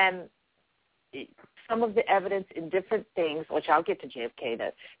 And some of the evidence in different things, which I'll get to JFK,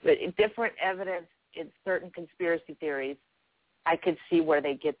 but in different evidence in certain conspiracy theories, I could see where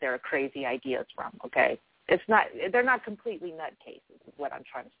they get their crazy ideas from, okay? They're not completely nutcases is what I'm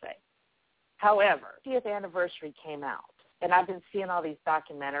trying to say. However, the 50th anniversary came out, and I've been seeing all these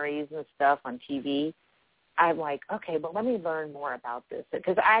documentaries and stuff on TV. I'm like, okay, but let me learn more about this.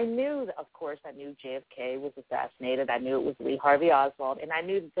 Because I knew, of course, I knew JFK was assassinated. I knew it was Lee Harvey Oswald, and I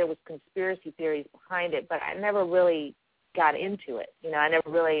knew that there was conspiracy theories behind it, but I never really got into it. You know, I never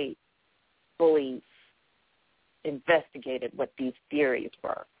really fully investigated what these theories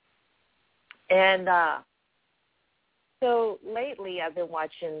were. And so lately I've been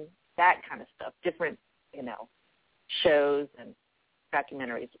watching that kind of stuff, different, you know, shows and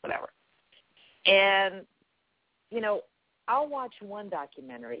documentaries, whatever. And, you know, I'll watch one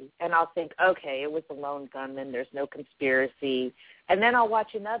documentary and I'll think, okay, it was a lone gunman, there's no conspiracy. And then I'll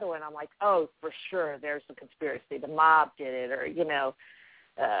watch another one, I'm like, oh, for sure, there's a conspiracy. The mob did it, or, you know,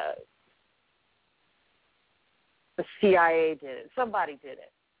 the CIA did it. Somebody did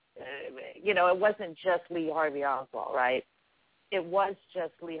it. You know, it wasn't just Lee Harvey Oswald, right? It was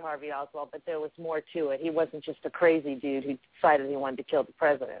just Lee Harvey Oswald, but there was more to it. He wasn't just a crazy dude who decided he wanted to kill the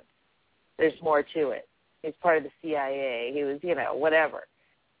president. There's more to it. He's part of the CIA. He was, you know, whatever.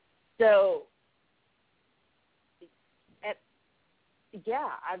 So, yeah,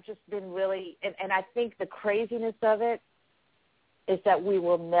 I've just been really, and I think the craziness of it is that we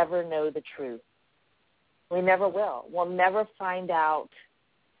will never know the truth. We never will. We'll never find out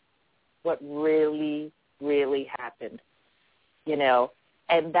what really, really happened, you know,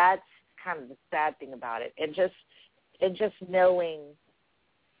 and that's kind of the sad thing about it. And just knowing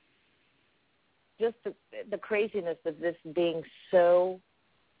just the craziness of this being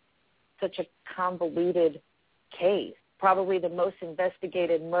such a convoluted case, probably the most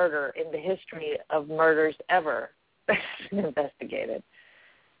investigated murder in the history of murders ever investigated.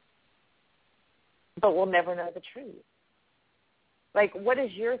 But we'll never know the truth. Like, what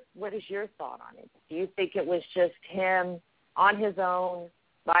is your thought on it? Do you think it was just him on his own,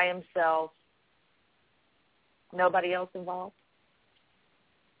 by himself, nobody else involved?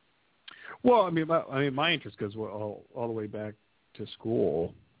 Well, I mean, my interest goes all the way back to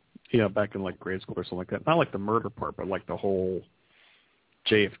school, you know, back in like grade school or something like that. Not like the murder part, but like the whole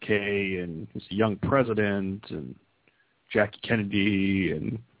JFK and his young president and Jackie Kennedy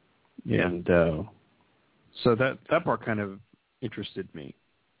and so that part kind of interested me.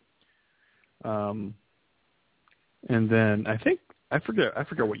 And then I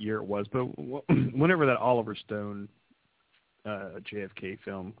forget what year it was, but whenever that Oliver Stone JFK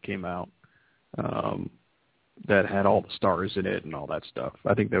film came out, that had all the stars in it and all that stuff.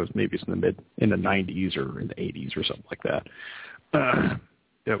 I think that was maybe in the 90s or in the 80s or something like that.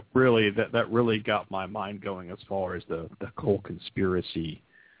 That really got my mind going as far as the whole conspiracy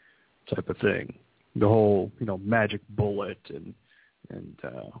type of thing. The whole, you know, magic bullet and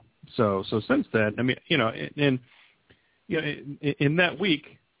so since then, I mean, you know, in that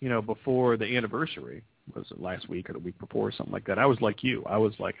week, you know, before the anniversary, was it last week or the week before or something like that, I was like you. I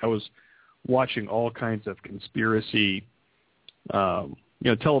was watching all kinds of conspiracy, you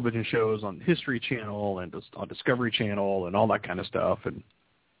know, television shows on History Channel and on Discovery Channel and all that kind of stuff. And,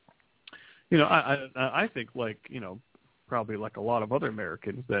 you know, I think, like, you know, probably like a lot of other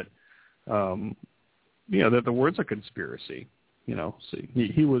Americans that, you know, that the word's a conspiracy. You know, so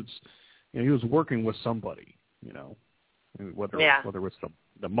he was working with somebody. You know, whether it was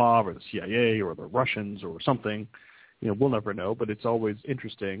the mob or the CIA or the Russians or something. You know, we'll never know. But it's always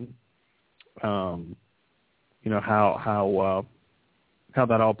interesting. You know how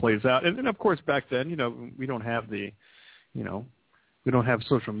all plays out. And of course, back then, we don't have we don't have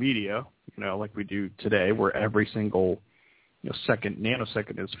social media, like we do today, where every single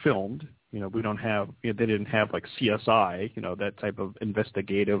nanosecond is filmed. We don't have, they didn't have like CSI, that type of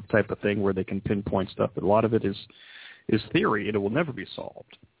investigative type of thing where they can pinpoint stuff. But a lot of it is theory, and it will never be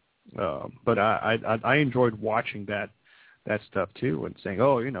solved. But I enjoyed watching that stuff too, and saying,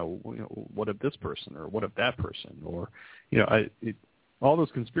 what if this person, or what if that person, or all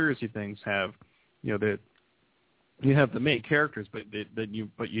those conspiracy things have, that you have the main characters, but you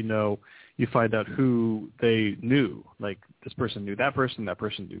find out who they knew. Like this person knew that person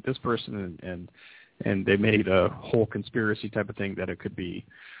knew this person, and they made a whole conspiracy type of thing that it could be,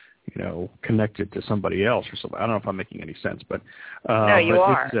 connected to somebody else or something. I don't know if I'm making any sense, but no, you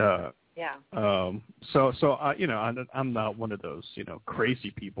are. Yeah. So I'm not one of those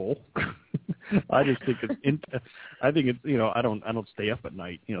crazy people. I just think it's I don't stay up at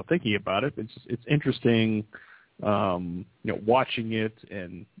night thinking about it. It's interesting watching it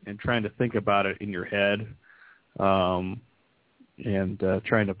and trying to think about it in your head, and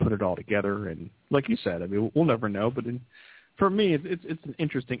trying to put it all together. And like you said, I mean, we'll never know, but for me, it's an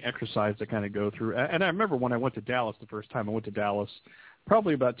interesting exercise to kind of go through. And I remember when I went to Dallas the first time. I went to Dallas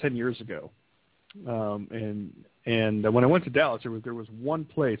probably about 10 years ago. And when I went to Dallas, there was one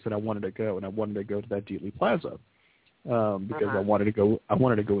place that I wanted to go, and I wanted to go to that Dealey Plaza because I wanted to go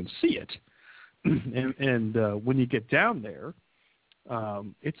and see it. And when you get down there,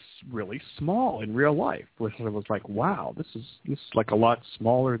 it's really small in real life. Which I was like, wow, this is like a lot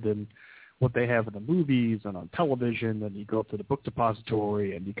smaller than what they have in the movies and on television. And you go up to the book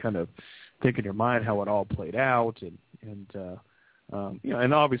depository, and you kind of think in your mind how it all played out, and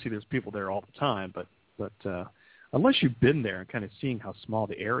obviously there's people there all the time, but unless you've been there and kind of seeing how small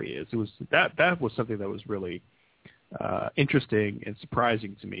the area is, that was something that was really interesting and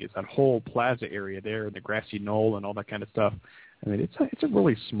surprising to me. Is that whole plaza area there, and the grassy knoll and all that kind of stuff. I mean, it's a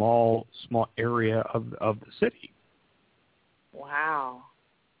really small area of the city. Wow.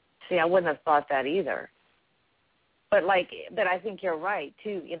 See, I wouldn't have thought that either. But I think you're right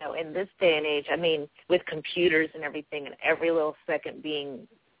too. In this day and age, I mean, with computers and everything, and every little second being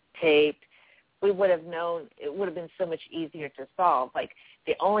taped, we would have known. It would have been so much easier to solve. Like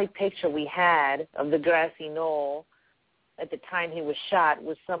the only picture we had of the grassy knoll at the time he was shot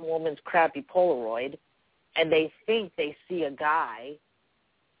was some woman's crappy Polaroid, and they think they see a guy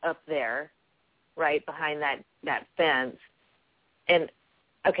up there, right behind that fence. And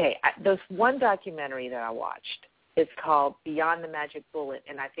okay, there's one documentary that I watched. It's called Beyond the Magic Bullet,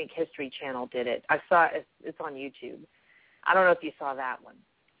 and I think History Channel did it. I saw it. It's on YouTube. I don't know if you saw that one.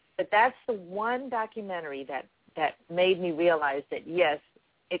 But that's the one documentary that made me realize that, yes,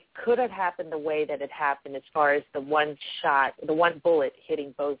 it could have happened the way that it happened as far as the one bullet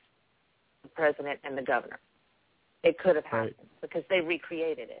hitting both the president and the governor. It could have happened because they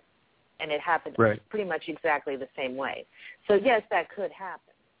recreated it, and it happened pretty much exactly the same way. So, yes, that could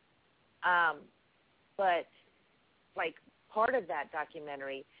happen. But part of that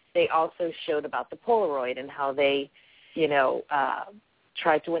documentary, they also showed about the Polaroid and how they,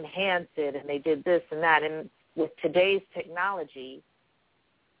 tried to enhance it, and they did this and that. And with today's technology,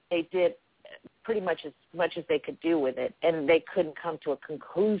 they did pretty much as they could do with it, and they couldn't come to a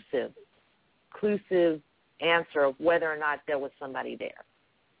conclusive answer of whether or not there was somebody there.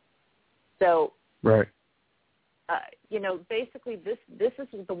 So, basically this is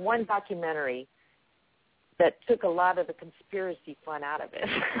the one documentary that took a lot of the conspiracy fun out of it.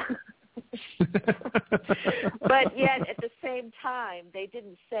 But yet, at the same time, they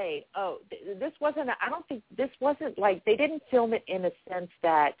didn't say, they didn't film it in a sense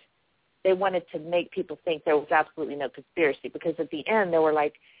that they wanted to make people think there was absolutely no conspiracy, because at the end, they were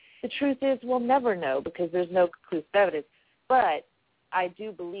like, the truth is we'll never know because there's no conclusive evidence. But I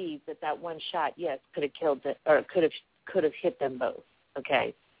do believe that one shot, yes, could have killed them, or could have hit them both,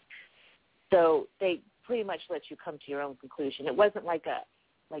 okay? So they pretty much let you come to your own conclusion. It wasn't like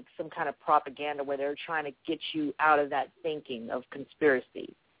some kind of propaganda where they're trying to get you out of that thinking of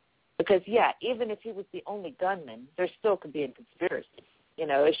conspiracy. Because, even if he was the only gunman, there still could be a conspiracy.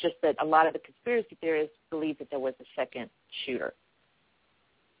 It's just that a lot of the conspiracy theorists believe that there was a second shooter.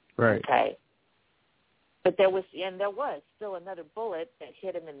 Right. Okay. But there was still another bullet that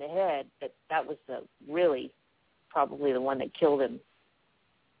hit him in the head, but that was probably the one that killed him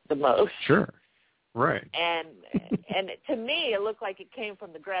the most. Sure. Right. And to me, it looked like it came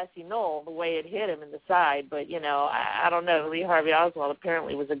from the grassy knoll, the way it hit him in the side. But, I don't know. Lee Harvey Oswald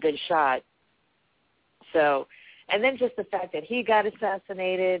apparently was a good shot. So, and then just the fact that he got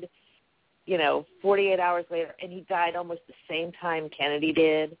assassinated, 48 hours later, and he died almost the same time Kennedy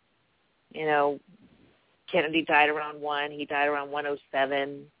did. Kennedy died around 1. He died around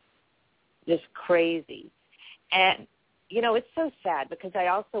 1:07. Just crazy. And, it's so sad because I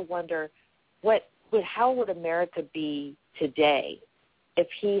also wonder how would America be today if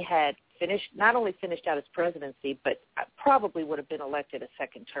he had not only finished out his presidency, but probably would have been elected a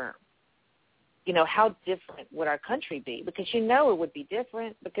second term. How different would our country be? Because it would be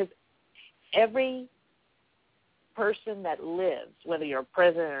different because every person that lives, whether you're a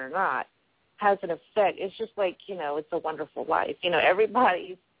president or not, has an effect. It's just like, It's a Wonderful Life.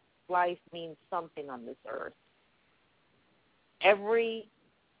 Everybody's life means something on this earth. Everything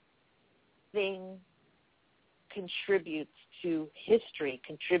contributes to history,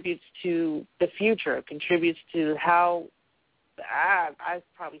 contributes to the future, contributes to how, I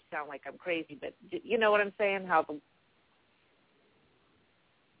probably sound like I'm crazy, but you know what I'm saying? How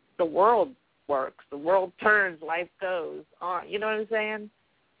the world works, the world turns, life goes on. You know what I'm saying?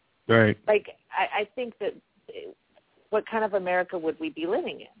 Right. Like, I think that what kind of America would we be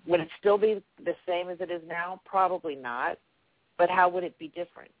living in? Would it still be the same as it is now? Probably not. But how would it be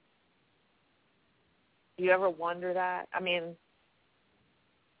different? Do you ever wonder that? I mean,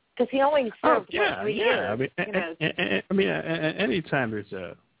 because he only served 3 years. Anytime there's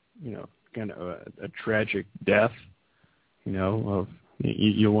a, kind of a tragic death, of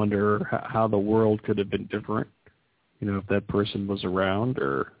you wonder how the world could have been different. If that person was around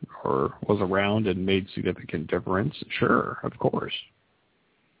or was around and made significant difference. Sure, of course.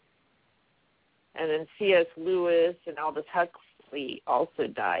 And then C.S. Lewis and Aldous Huxley also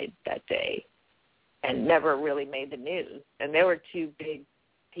died that day and never really made the news. And they were two big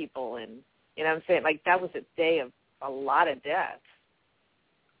people. And, I'm saying? Like, that was a day of a lot of deaths.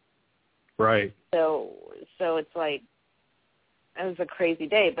 Right. So it's like, it was a crazy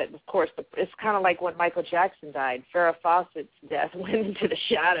day. But, of course, it's kind of like when Michael Jackson died. Farrah Fawcett's death went into the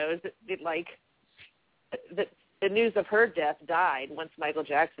shadows. The news of her death died once Michael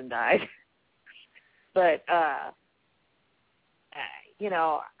Jackson died. But,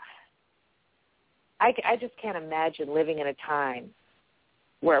 I just can't imagine living in a time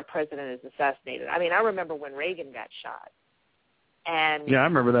where a president is assassinated. I mean, I remember when Reagan got shot. And yeah, I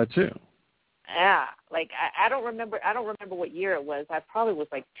remember that too. Yeah, like I don't remember what year it was. I probably was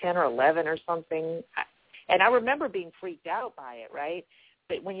like 10 or 11 or something. And I remember being freaked out by it, right?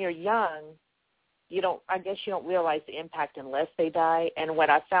 But when you're young, I guess you don't realize the impact unless they die. And what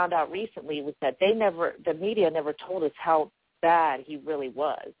I found out recently was that the media never told us how bad he really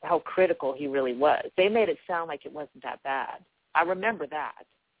was, how critical he really was. They made it sound like it wasn't that bad. I remember that.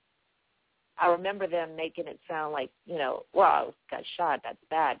 I remember them making it sound like, I got shot, that's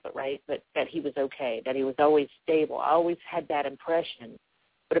bad, but that he was okay, that he was always stable. I always had that impression.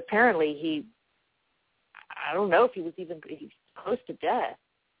 But apparently I don't know if he was he's close to death.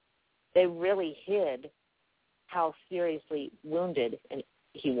 They really hid how seriously wounded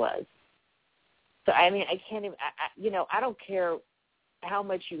he was. So, I mean, I can't even, I don't care how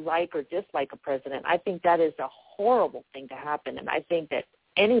much you like or dislike a president. I think that is a horrible thing to happen. And I think that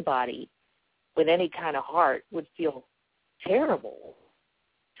anybody with any kind of heart would feel terrible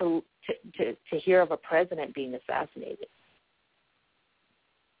to hear of a president being assassinated.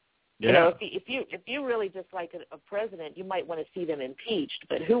 Yeah. If you really dislike a president, you might want to see them impeached.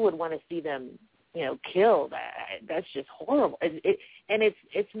 But who would want to see them, killed? That's just horrible. And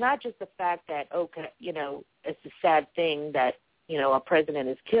it's not just the fact that it's a sad thing that a president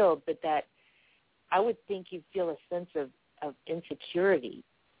is killed, but that I would think you'd feel a sense of insecurity.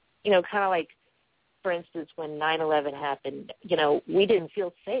 Kind of like, for instance, when 9/11 happened, we didn't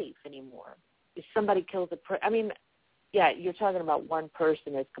feel safe anymore. If somebody kills yeah, you're talking about one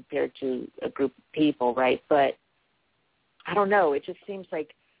person as compared to a group of people, right? But I don't know. It just seems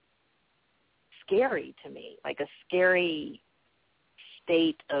like scary to me, like a scary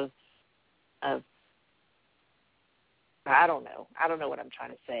state of I don't know. I don't know what I'm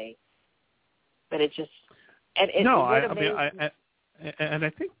trying to say, but it just and I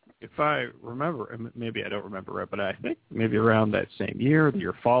think if I remember, and maybe I don't remember right, but I think maybe around that same year, the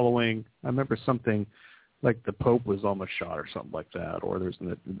year following, I remember something like the Pope was almost shot or something like that, or there's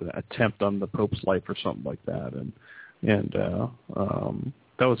an attempt on the Pope's life or something like that, and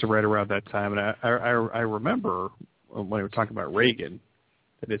that was right around that time. And I remember when we were talking about Reagan,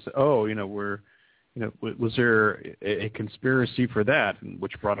 that they said, was there a conspiracy for that, and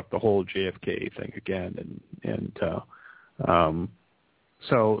which brought up the whole JFK thing again, and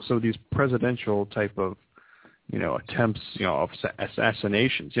so these presidential type of attempts, of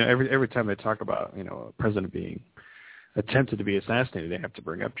assassinations. Every time they talk about a president being attempted to be assassinated, they have to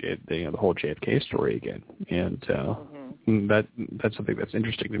bring up the whole JFK story again, and that's something that's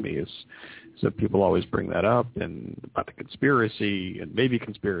interesting to me is that people always bring that up and about the conspiracy and maybe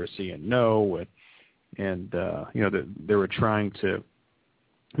conspiracy and no, and they were trying to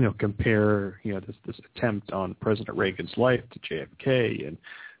compare this attempt on President Reagan's life to JFK and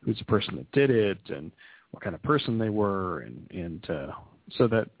who's the person that did it and what kind of person they were, and so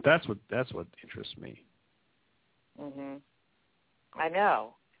that's what interests me. Mhm. I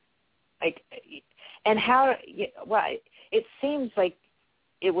know. Like, and how? Well, it seems like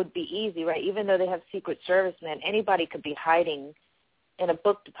it would be easy, right? Even though they have Secret Servicemen, anybody could be hiding in a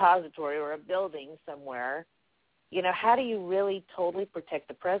book depository or a building somewhere. How do you really totally protect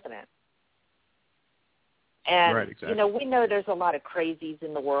the president? And, right, exactly. We know there's a lot of crazies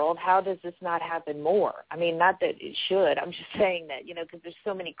in the world. How does this not happen more? I mean, not that it should. I'm just saying that, because there's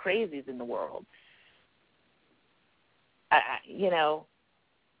so many crazies in the world.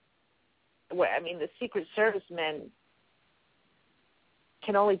 The Secret Servicemen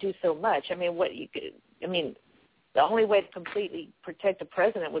can only do so much. The only way to completely protect the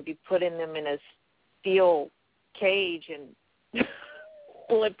president would be putting them in a steel cage and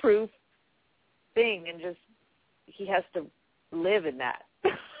bulletproof thing, and just he has to live in that.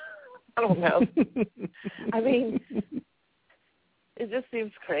 I don't know. It just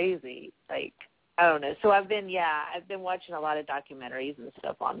seems crazy. Like, I don't know. So I've been watching a lot of documentaries and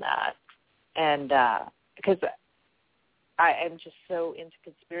stuff on that, and because I am just so into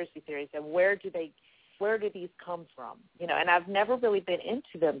conspiracy theories and where do these come from? And I've never really been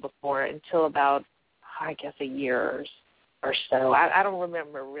into them before until about, I guess, a year or so. I don't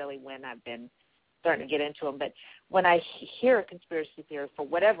remember really when I've been starting to get into them, but when I hear a conspiracy theory for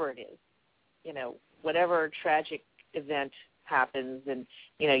whatever it is, whatever tragic event happens, and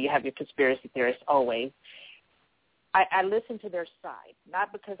you have your conspiracy theorists always, I listen to their side,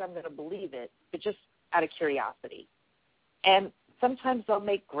 not because I'm going to believe it, but just out of curiosity. And sometimes they'll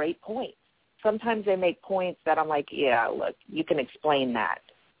make great points. Sometimes they make points that I'm like, yeah, look, you can explain that.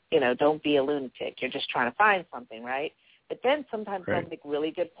 Don't be a lunatic. You're just trying to find something, right? But then sometimes they'll make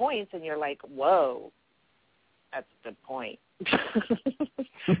really good points, and you're like, whoa, that's a good point.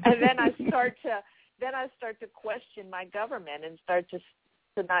 And then I start to question my government and start to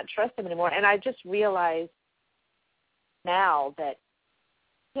not trust them anymore. And I just realize now that,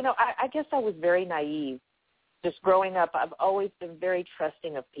 I guess I was very naive. Just growing up, I've always been very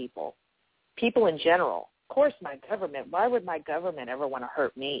trusting of people in general. Of course, my government. Why would my government ever want to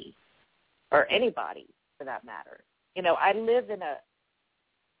hurt me or anybody for that matter? I live in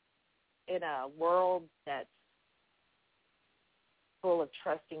a world that's full of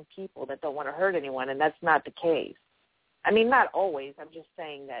trusting people that don't want to hurt anyone, and that's not the case. Not always. I'm just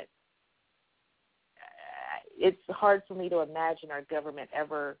saying that it's hard for me to imagine our government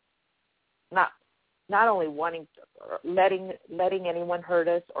ever not only wanting to, letting anyone hurt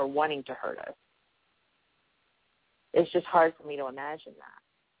us or wanting to hurt us. It's just hard for me to imagine that.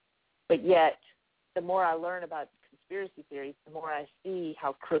 But yet, the more I learn about conspiracy theories, the more I see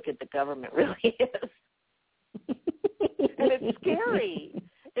how crooked the government really is. And it's scary.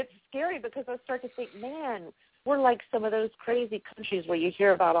 It's scary because I start to think, man, we're like some of those crazy countries where you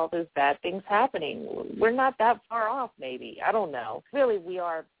hear about all those bad things happening. We're not that far off, maybe. I don't know. Really, we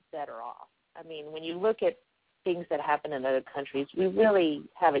are better off. When you look at things that happen in other countries, we really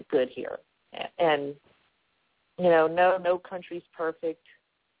have it good here. And, no country's perfect.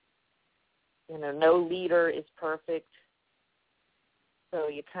 No leader is perfect. So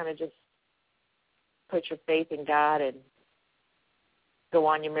you kind of just put your faith in God and go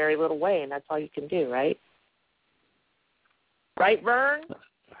on your merry little way, and that's all you can do, right? Right, Vern?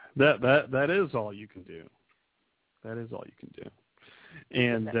 That is all you can do. That is all you can do.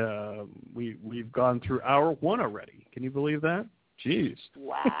 And we've gone through hour one already. Can you believe that? Jeez.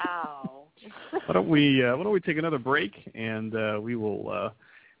 Wow. Why don't we take another break, and we will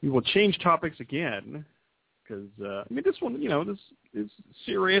change topics again, because this one, this is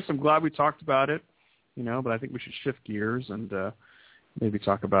serious. I'm glad we talked about it, but I think we should shift gears and maybe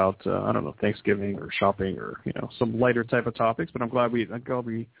talk about Thanksgiving or shopping or some lighter type of topics. But I'm glad we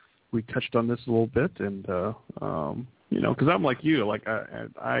touched on this a little bit, and because I'm like you, like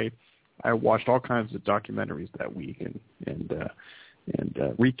I watched all kinds of documentaries that week and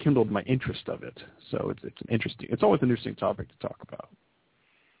rekindled my interest of it. So it's always an interesting topic to talk about.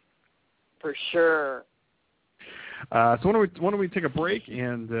 For sure. So why don't we take a break,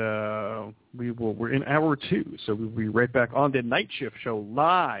 and we're in hour two, so we'll be right back on the Night Shift Show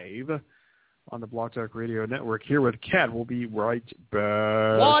live on the Blog Talk Radio Network here with Kat. We'll be right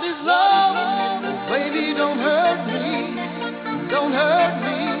back. What is love? Baby, don't hurt me. Don't hurt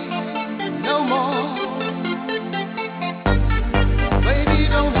me no more. Baby,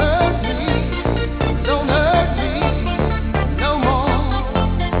 don't hurt me. Don't hurt me no more.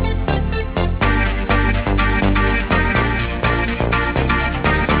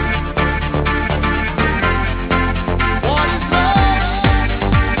 What is love?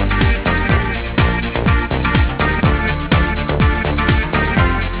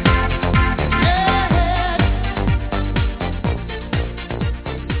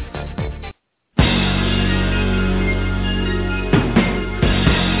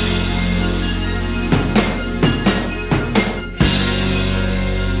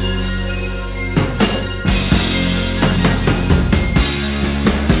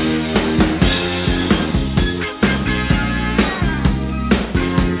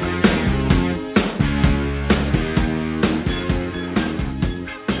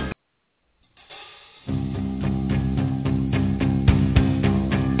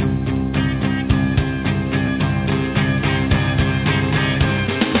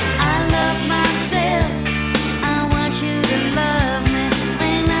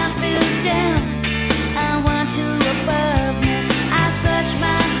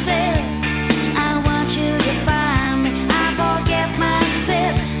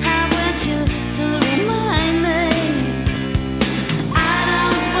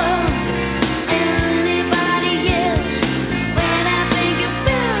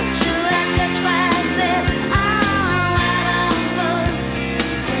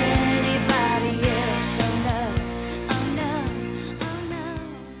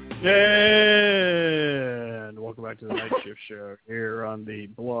 And welcome back to the Night Shift Show here on the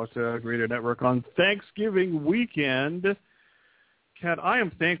Blog Talk Radio Network on Thanksgiving weekend. Kat, I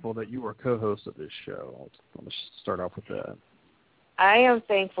am thankful that you are co-host of this show. I'm going to start off with that. I am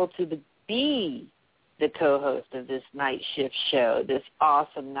thankful to be the co-host of this Night Shift Show, this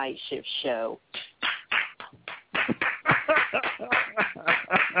awesome Night Shift Show.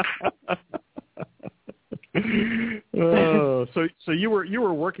 Oh, so you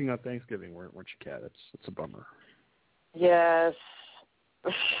were working on Thanksgiving, weren't you, Kat? It's a bummer. Yes.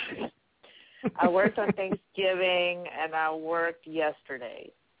 I worked on Thanksgiving and I worked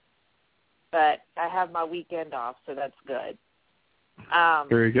yesterday, but I have my weekend off, so that's good.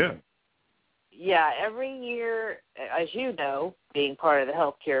 Very good. Yeah, every year, as you know, being part of the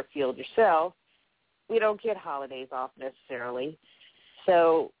healthcare field yourself, we don't get holidays off necessarily.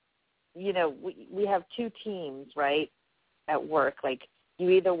 So, you know, we have two teams, right, at work. Like, you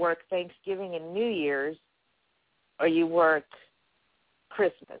either work Thanksgiving and New Year's or you work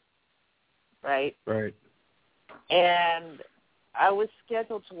Christmas, right? Right. And I was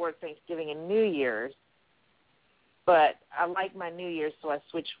scheduled to work Thanksgiving and New Year's, but I like my New Year's, so I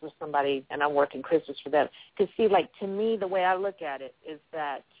switched with somebody, and I'm working Christmas for them. Because, see, like, to me, the way I look at it is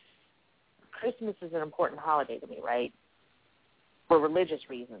that Christmas is an important holiday to me, right, for religious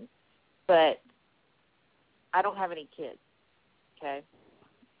reasons. But I don't have any kids, okay?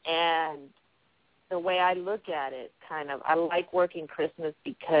 And the way I look at it, I like working Christmas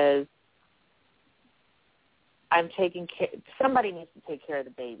because I'm taking care. Somebody needs to take care of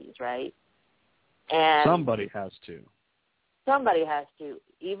the babies, right? And somebody has to. Somebody has to,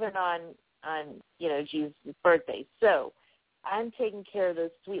 even on Jesus' birthday. So I'm taking care of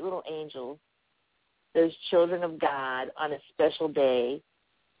those sweet little angels, those children of God on a special day.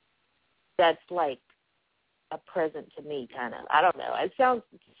 That's like a present to me, kind of. I don't know. It sounds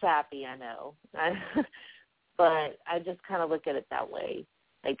sappy, I know. But I just kind of look at it that way.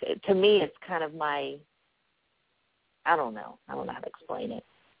 Like, to me, it's kind of my, I don't know how to explain it.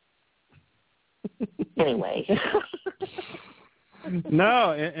 Anyway.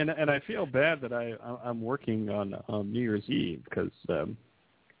 No, and I feel bad that I'm working on New Year's Eve because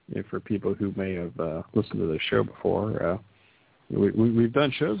for people who may have listened to the show before, we've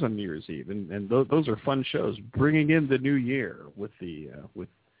done shows on New Year's Eve, and those are fun shows, bringing in the new year with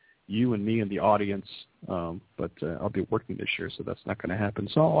you and me and the audience. But I'll be working this year, so that's not going to happen.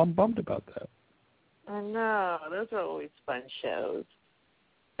 So I'm bummed about that. I know. Those are always fun shows.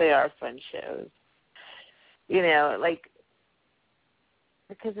 They are fun shows. You know, like,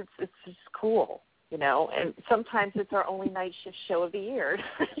 because it's just cool, you know, and sometimes it's our only night shift show of the year.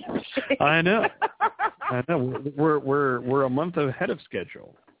 I know. We're a month ahead of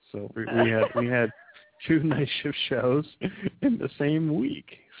schedule, so we had two night shift shows in the same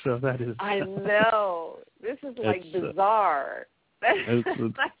week. So that is. I know. This is like bizarre.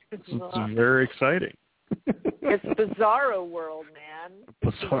 It's very exciting. It's bizarro world, man.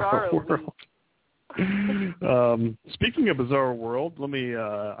 Bizarro world. Speaking of Bizarre World, let me.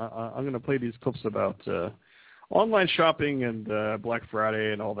 I'm going to play these clips about online shopping and Black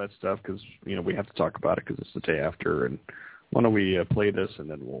Friday and all that stuff because we have to talk about it because it's the day after. And why don't we play this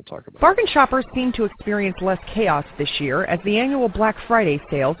and then we'll talk about it. Bargain shoppers seem to experience less chaos this year as the annual Black Friday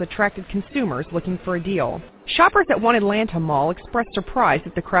sales attracted consumers looking for a deal. Shoppers at one Atlanta mall expressed surprise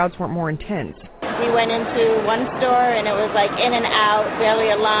that the crowds weren't more intense. We went into one store and it was like in and out,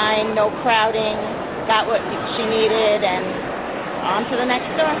 barely a line, no crowding, got what she needed, and on to the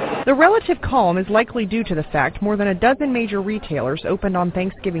next store. The relative calm is likely due to the fact more than a dozen major retailers opened on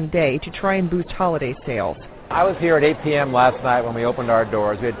Thanksgiving Day to try and boost holiday sales. I was here at 8 p.m. last night when we opened our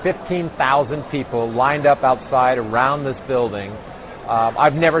doors. We had 15,000 people lined up outside around this building.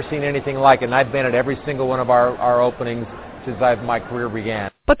 I've never seen anything like it, and I've been at every single one of our openings since my career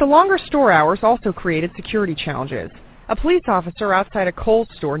began. But the longer store hours also created security challenges. A police officer outside a Kohl's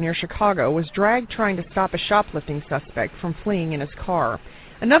store near Chicago was dragged trying to stop a shoplifting suspect from fleeing in his car.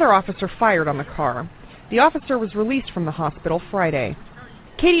 Another officer fired on the car. The officer was released from the hospital Friday.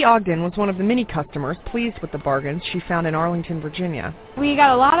 Katie Ogden was one of the many customers pleased with the bargains she found in Arlington, Virginia. We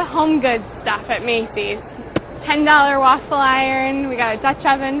got a lot of home goods stuff at Macy's. $10 waffle iron. We got a Dutch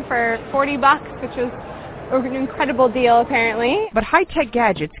oven for $40, which was an incredible deal apparently. But high-tech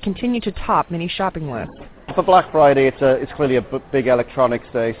gadgets continue to top many shopping lists. For Black Friday, it's clearly a big electronics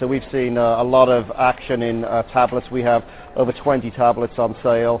day, so we've seen a lot of action in tablets. We have over 20 tablets on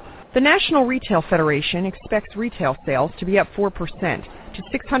sale. The National Retail Federation expects retail sales to be up 4% to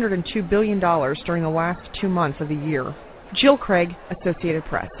 $602 billion during the last 2 months of the year. Jill Craig, Associated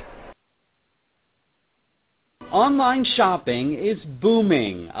Press. Online shopping is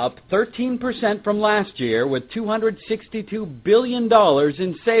booming, up 13% from last year with $262 billion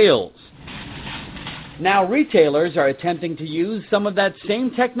in sales. Now retailers are attempting to use some of that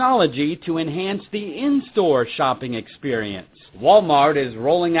same technology to enhance the in-store shopping experience. Walmart is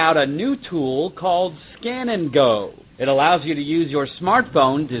rolling out a new tool called Scan and Go. It allows you to use your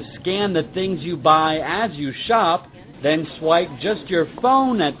smartphone to scan the things you buy as you shop, then swipe just your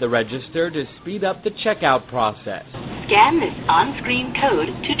phone at the register to speed up the checkout process. Scan this on-screen code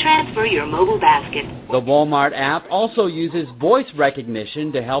to transfer your mobile basket. The Walmart app also uses voice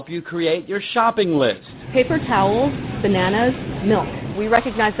recognition to help you create your shopping list. Paper towels, bananas, milk. We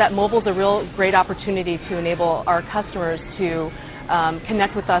recognize that mobile is a real great opportunity to enable our customers to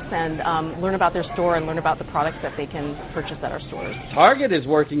connect with us and learn about their store and learn about the products that they can purchase at our stores. Target is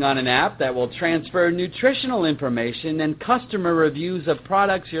working on an app that will transfer nutritional information and customer reviews of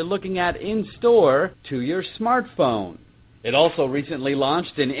products you're looking at in-store to your smartphone. It also recently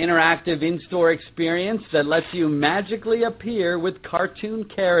launched an interactive in-store experience that lets you magically appear with cartoon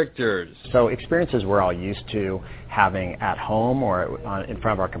characters. So experiences we're all used to having at home or in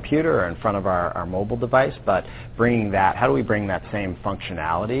front of our computer or in front of our mobile device, but bringing that, how do we bring that same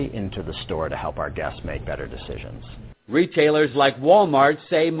functionality into the store to help our guests make better decisions? Retailers like Walmart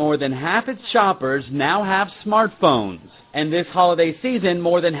say more than half its shoppers now have smartphones. And this holiday season,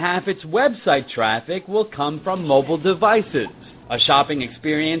 more than half its website traffic will come from mobile devices. A shopping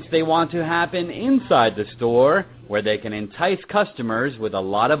experience they want to happen inside the store, where they can entice customers with a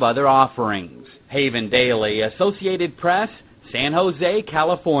lot of other offerings. Haven Daily, Associated Press, San Jose,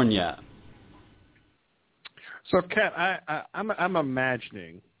 California. So, Kat, I'm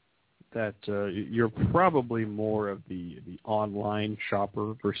imagining that you're probably more of the online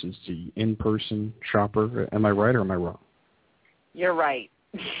shopper versus the in-person shopper. Am I right or am I wrong? You're right.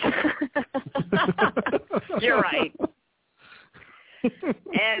 You're right.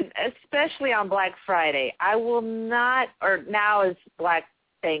 And especially on Black Friday, I will not, or now is Black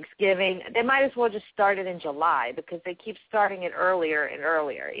Thanksgiving, they might as well just start it in July because they keep starting it earlier and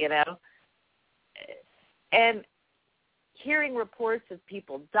earlier, you know? And hearing reports of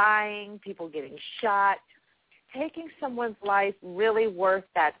people dying, people getting shot, taking someone's life really worth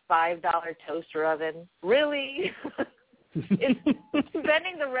that $5 toaster oven? Really? Is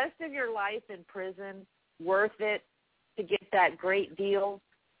spending the rest of your life in prison worth it to get that great deal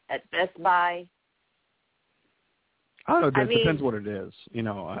at Best Buy? I don't know. It depends what it is. You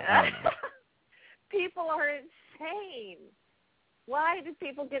know, I don't know. People are insane. Why do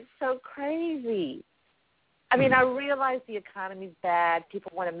people get so crazy? I mean, I realize the economy's bad.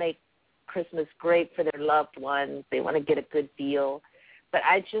 People want to make Christmas great for their loved ones. They want to get a good deal. But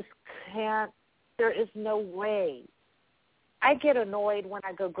I just can't. There is no way. I get annoyed when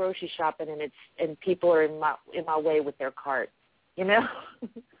I go grocery shopping and people are in my way with their cart. You know,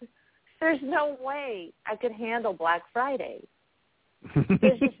 there's no way I could handle Black Friday.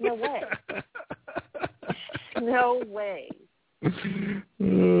 There's just no way. No way.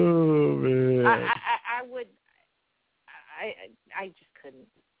 Oh man!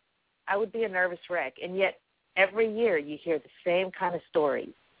 I would be a nervous wreck. And yet every year you hear the same kind of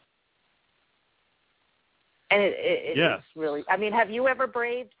stories. And it's really, I mean, have you ever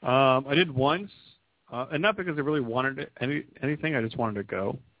braved? I did once, and not because I really wanted anything. I just wanted to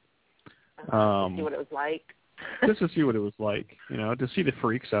go. To see what it was like. Just to see what it was like, to see the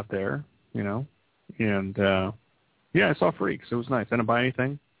freaks out there, and I saw freaks. It was nice. I didn't buy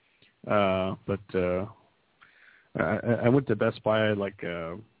anything, but I went to Best Buy like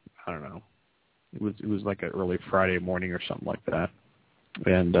I don't know. It was like an early Friday morning or something like that.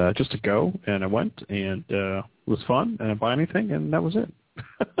 And just to go, and I went, and it was fun, and I didn't buy anything, and that was it.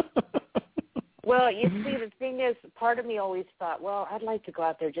 Well, you see, the thing is, part of me always thought, well, I'd like to go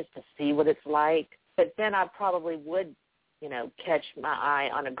out there just to see what it's like, but then I probably would, catch my eye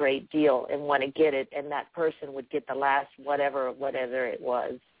on a great deal and want to get it, and that person would get the last whatever it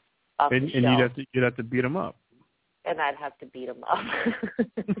was off the shelf. And you'd have to beat them up. And I'd have to beat them up.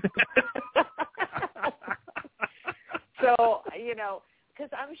 So,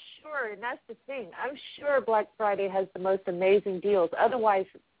 because I'm sure, and that's the thing, I'm sure Black Friday has the most amazing deals. Otherwise,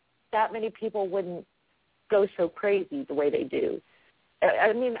 that many people wouldn't go so crazy the way they do.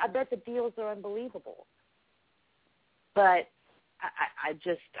 I mean, I bet the deals are unbelievable. But I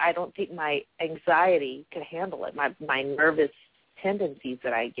don't think my anxiety could handle it, my nervous tendencies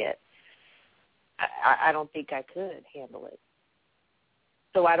that I get. I don't think I could handle it.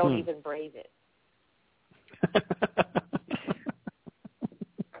 So I don't even brave it.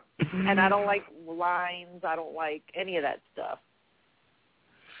 And I don't like lines. I don't like any of that stuff.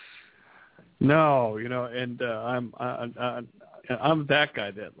 No, and I'm that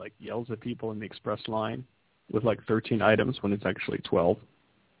guy that like yells at people in the express line with like 13 items when it's actually 12.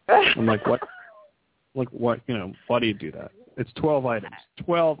 I'm like, what? Like what? Why do you do that? It's 12 items.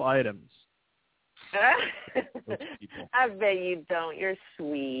 12 items. I bet you don't. You're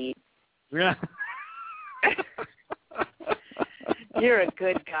sweet. Yeah. You're a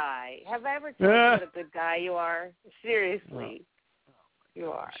good guy. Have I ever told you what a good guy you are? Seriously.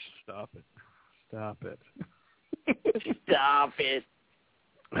 You are. Stop it. Stop it. Stop it.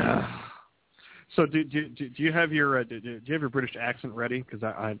 So do you have your British accent ready? Because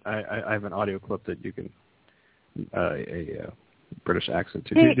I have an audio clip that you can a British accent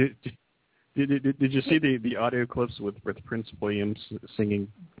to. Did you see the audio clips with Prince William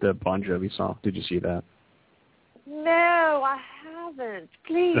singing the Bon Jovi song? Did you see that? No, I haven't.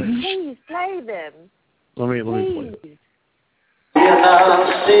 Please play them. Let me play it.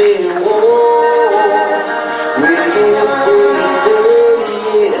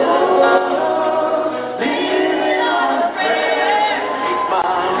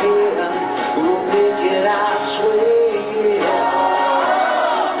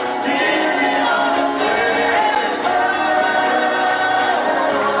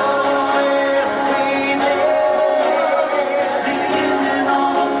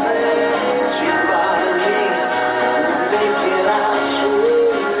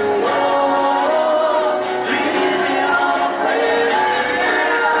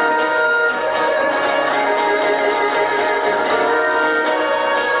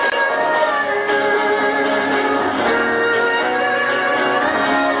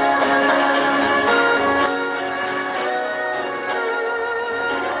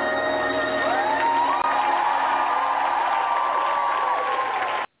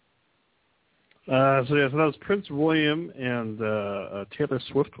 So that was Prince William, and Taylor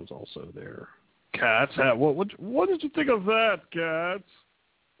Swift was also there. Katz, what did you think of that, Katz?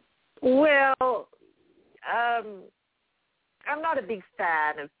 Well, I'm not a big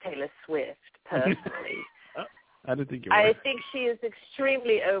fan of Taylor Swift, personally. I didn't think you were. I think she is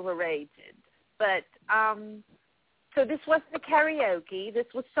extremely overrated. But, so this wasn't a karaoke. This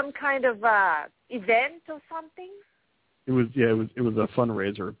was some kind of event or something? It was a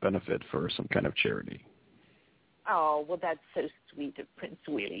fundraiser benefit for some kind of charity. Oh, well, that's so sweet of Prince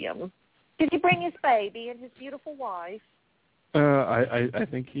William. Did he bring his baby and his beautiful wife? I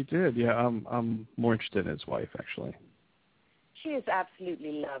think he did. Yeah, I'm more interested in his wife, actually. She is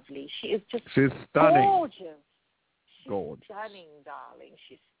absolutely lovely. She is just She's stunning. Gorgeous. She's gorgeous. Stunning, darling.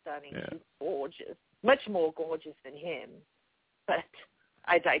 She's stunning. Yeah. She's gorgeous. Much more gorgeous than him. But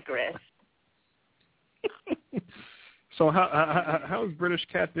I digress. So how's British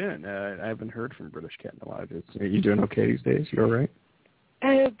Cat been? I haven't heard from British Cat in a while. Are you doing okay these days? You all right?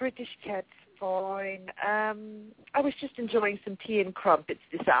 British Cat's fine. I was just enjoying some tea and crumpets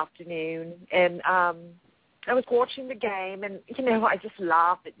this afternoon, and I was watching the game, and, I just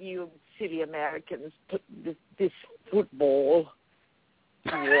laugh at you silly Americans put this football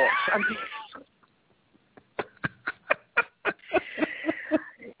to watch.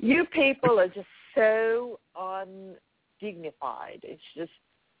 You people are just so undignified. It's just...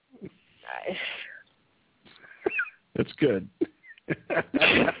 It's good.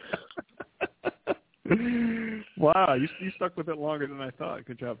 Wow, you stuck with it longer than I thought.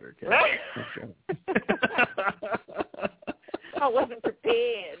 Good job there, Kat. I wasn't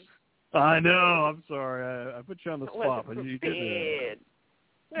prepared. I know. I'm sorry. I put you on the spot, but you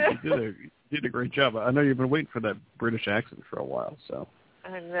did a great job. I know you've been waiting for that British accent for a while, so.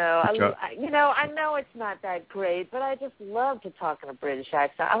 I know. I know it's not that great, but I just love to talk in a British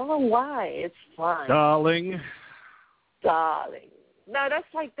accent. I don't know why. It's fun. Darling. No,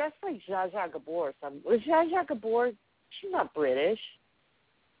 that's like Zsa Zsa Gabor or something. Was Zsa Zsa Gabor? She's not British.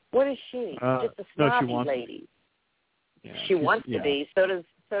 What is she? Just a snobby lady. Yeah, she wants to be. So does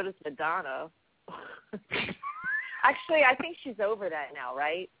Madonna. Actually, I think she's over that now,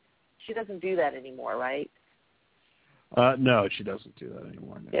 right? She doesn't do that anymore, right? No, she doesn't do that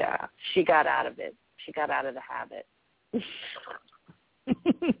anymore. No. Yeah, she got out of it. She got out of the habit.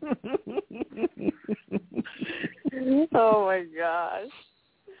 Oh my gosh.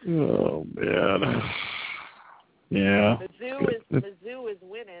 Oh man. Yeah. Mizzou is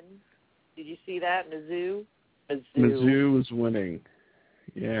winning. Did you see that? Mizzou is winning.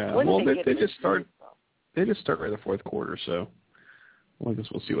 Yeah. Well, they just start right in the fourth quarter, so I guess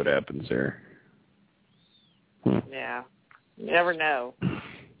we'll see what happens there. Yeah. You never know.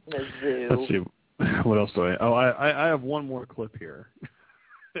 Mizzou. Let's see. What else do I? Oh, I have one more clip here,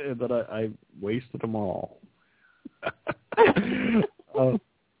 but I wasted them all.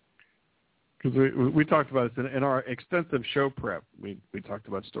 Because we talked about it in our extensive show prep. We talked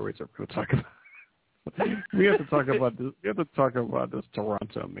about stories that we're going to talk about. We have to talk about this. We have to talk about this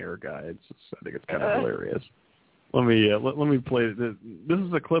Toronto mayor guy. I think it's kind of hilarious. Let me play this. This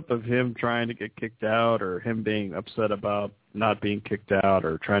is a clip of him trying to get kicked out, or him being upset about not being kicked out,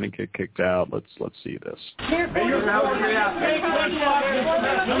 or trying to get kicked out. Let's see this.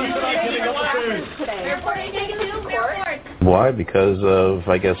 Why? Because of,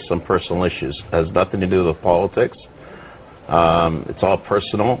 I guess, some personal issues. It has nothing to do with politics. It's all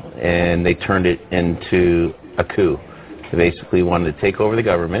personal, and they turned it into a coup. They basically wanted to take over the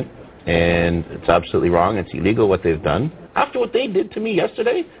government, and it's absolutely wrong. It's illegal what they've done. After what they did to me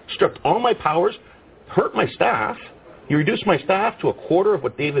yesterday, stripped all my powers, hurt my staff. You reduced my staff to a quarter of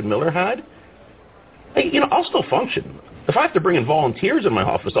what David Miller had. Hey, I'll still function. If I have to bring in volunteers in my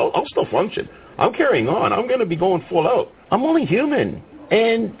office, I'll still function. I'm carrying on. I'm going to be going full out. I'm only human.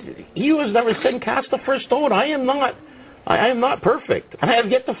 And he who has never sinned cast the first stone. I am not perfect. I have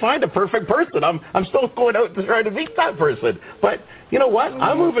yet to find a perfect person. I'm still going out to try to meet that person. But you know what?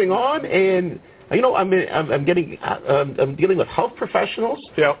 I'm moving on, and I'm dealing with health professionals.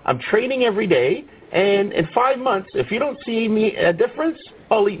 Yeah. I'm training every day, and in 5 months, if you don't see me a difference,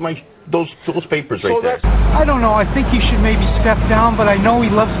 I'll eat those papers right there. I don't know. I think he should maybe step down, but I know he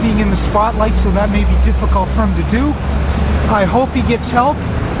loves being in the spotlight, so that may be difficult for him to do. I hope he gets help.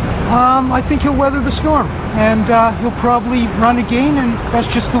 I think he'll weather the storm, and he'll probably run again, and that's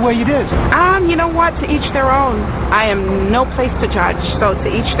just the way it is. You know what? To each their own. I am no place to judge, so to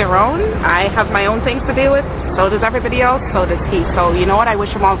each their own. I have my own things to deal with. So does everybody else. So does he. So you know what? I wish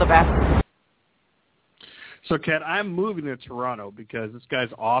him all the best. So, Kat, I'm moving to Toronto because this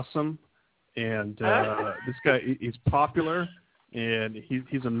guy's awesome, and this guy he's popular, and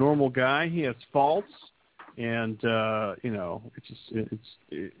he's a normal guy. He has faults. And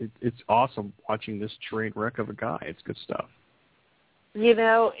it's awesome watching this train wreck of a guy. It's good stuff. He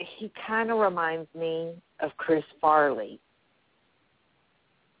kind of reminds me of Chris Farley,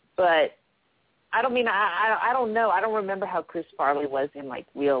 but I don't know. I don't remember how Chris Farley was in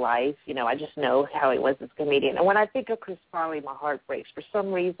real life. I just know how he was as a comedian. And when I think of Chris Farley, my heart breaks. For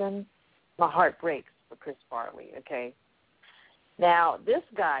some reason, my heart breaks for Chris Farley. Okay. Now this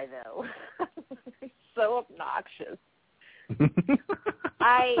guy though. So obnoxious.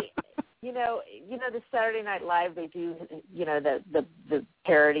 The Saturday Night Live, they do, the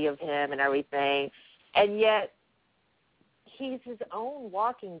parody of him and everything, and yet he's his own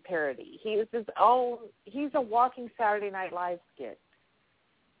walking parody. He's a walking Saturday Night Live skit.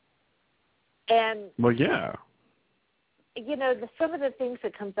 And well, yeah. Some of the things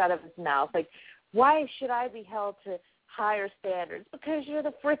that comes out of his mouth, like, why should I be held to higher standards? Because you're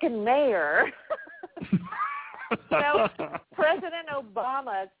the frickin' mayor. President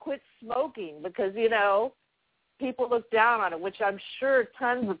Obama quit smoking because, people look down on it, which I'm sure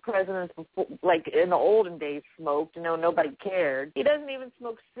tons of presidents, in the olden days, smoked. Nobody cared. He doesn't even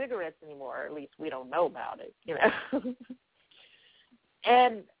smoke cigarettes anymore, or at least we don't know about it,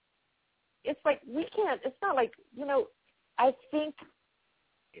 And it's like we can't, it's not like, I think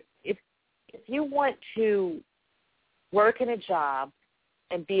if you want to work in a job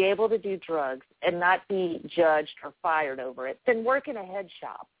and be able to do drugs and not be judged or fired over it, then work in a head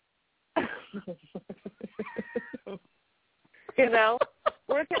shop.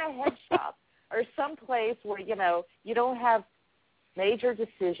 Work in a head shop or some place where, you don't have major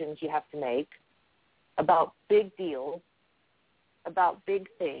decisions you have to make about big deals, about big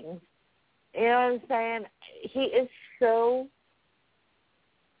things. You know what I'm saying? He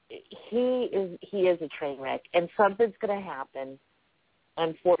is a train wreck, and something's going to happen,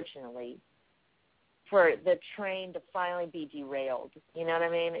 unfortunately, for the train to finally be derailed. You know what I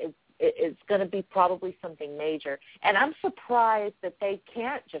mean? It's going to be probably something major. And I'm surprised that they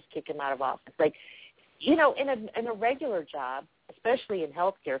can't just kick him out of office. Like, in a regular job, especially in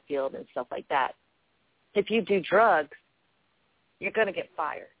healthcare field and stuff like that, if you do drugs, you're going to get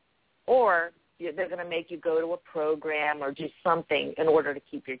fired. Or they're going to make you go to a program or do something in order to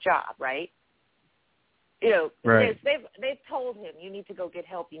keep your job, right? Right. They've told him, you need to go get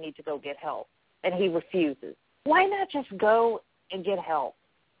help, you need to go get help. And he refuses. Why not just go and get help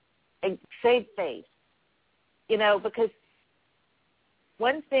and save face? Because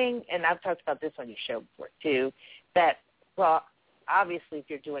one thing, and I've talked about this on your show before too, that, well, obviously if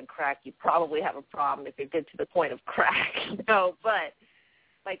you're doing crack, you probably have a problem if you get to the point of crack, but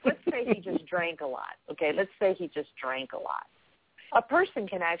like let's say he just drank a lot, okay? Let's say he just drank a lot. A person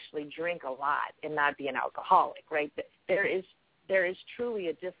can actually drink a lot and not be an alcoholic, right? There is truly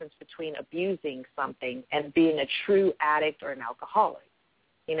a difference between abusing something and being a true addict or an alcoholic.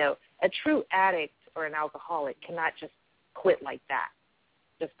 A true addict or an alcoholic cannot just quit like that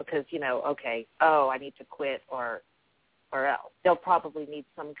just because, I need to quit or else. They'll probably need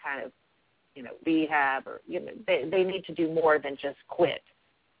some kind of, rehab or, they need to do more than just quit.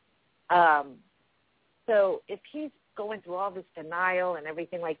 So if he's going through all this denial and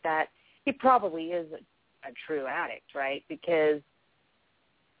everything like that, he probably is a true addict, right? Because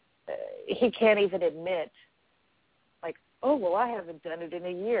he can't even admit, like, oh, well, I haven't done it in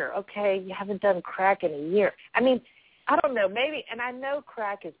a year. Okay, you haven't done crack in a year. I mean, I don't know, maybe, and I know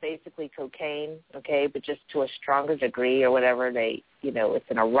crack is basically cocaine, okay, but just to a stronger degree or whatever. They, it's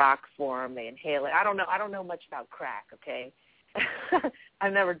in a rock form. They inhale it. I don't know much about crack, okay?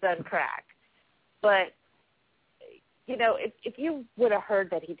 I've never done crack. But, if you would have heard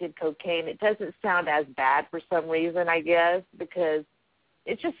that he did cocaine, it doesn't sound as bad for some reason, I guess, because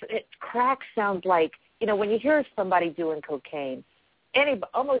crack sounds like, when you hear somebody doing cocaine,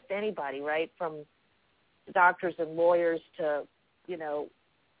 almost anybody, right, from doctors and lawyers to,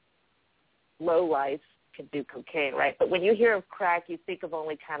 low-life can do cocaine, right? But when you hear of crack, you think of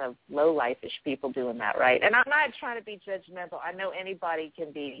only kind of low-life-ish people doing that, right? And I'm not trying to be judgmental. I know anybody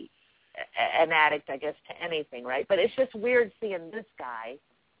can be an addict, I guess, to anything, right? But it's just weird seeing this guy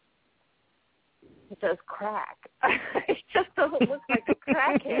who does crack. He just doesn't look like a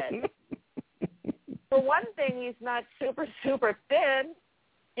crackhead. For one thing, he's not super, super thin.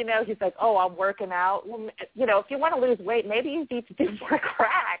 He's like, oh, I'm working out. Well, if you want to lose weight, maybe you need to do more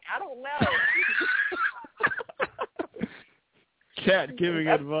crack. I don't know. Cat giving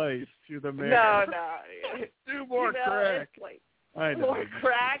advice to the man. No. Do more crack. It's like, I know. More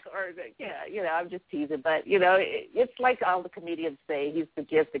crack or, I'm just teasing. But, it's like all the comedians say, he's the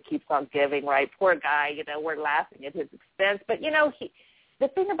gift that keeps on giving, right? Poor guy, we're laughing at his expense. But, the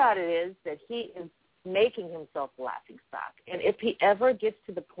thing about it is that he is making himself a laughing stock. And if he ever gets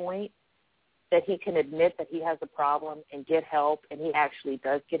to the point that he can admit that he has a problem and get help, and he actually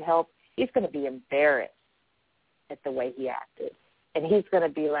does get help, he's going to be embarrassed at the way he acted. And he's going to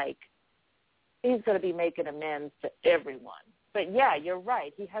be making amends to everyone. But, yeah, you're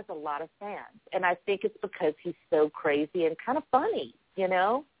right. He has a lot of fans. And I think it's because he's so crazy and kind of funny,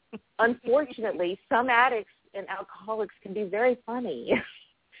 Unfortunately, some addicts and alcoholics can be very funny.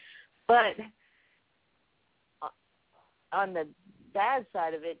 But on the bad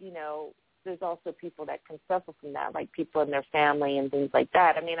side of it, there's also people that can suffer from that, like people in their family and things like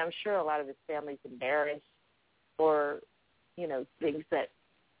that. I mean, I'm sure a lot of his family's embarrassed or, things that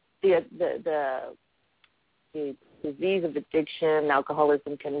the disease of addiction,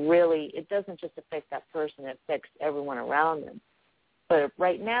 alcoholism it doesn't just affect that person, it affects everyone around them. But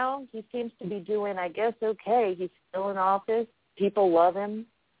right now, he seems to be doing, I guess, okay. He's still in office. People love him.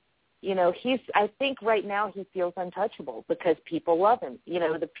 I think right now he feels untouchable because people love him.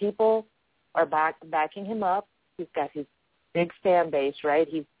 The people are backing him up. He's got his big fan base, right?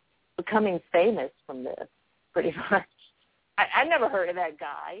 He's becoming famous from this, pretty much. I never heard of that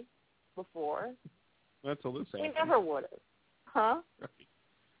guy before. Not till this happened. We never would have. Huh? Right.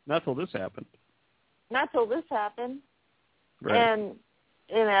 Not till this happened. Not till this happened. Right. And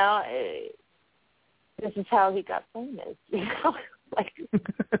this is how he got famous. Like,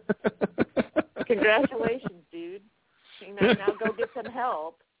 congratulations, dude. Now go get some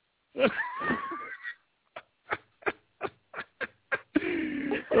help.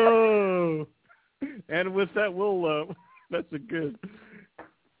 Oh, and with that, we'll. That's a good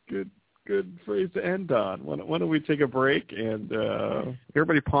phrase to end on. Why don't we take a break and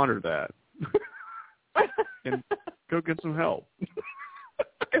everybody ponder that and go get some help.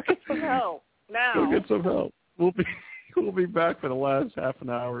 Go get some help now. Go get some help. We'll be back for the last half an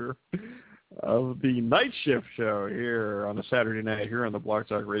hour of the Night Shift show here on a Saturday night here on the Blog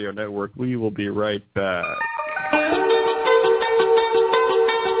Talk Radio Network. We will be right back.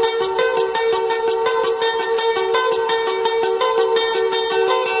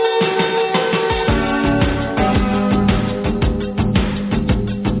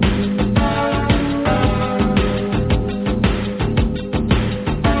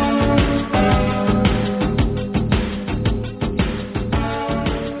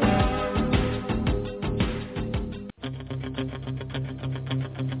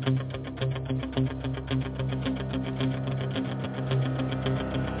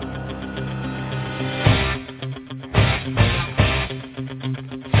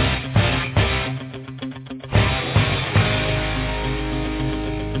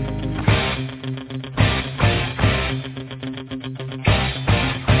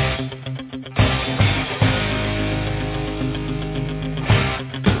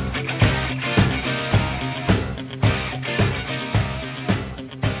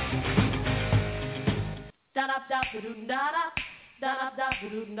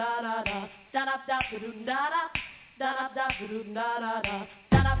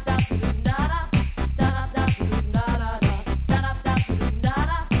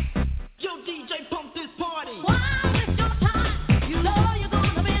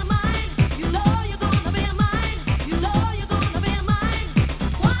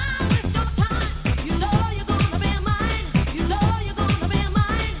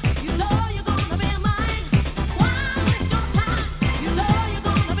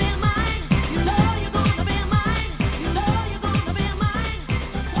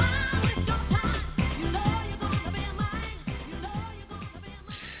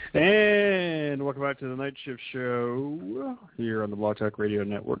 And welcome back to the Night Shift show here on the Blog Talk Radio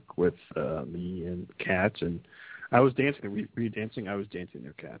Network with me and Kat. And I was dancing. Were you dancing? I was dancing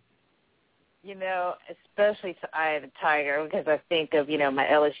there, Kat. Especially to Eye of the Tiger, because I think of, my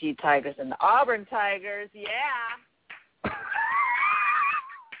LSU Tigers and the Auburn Tigers. Yeah.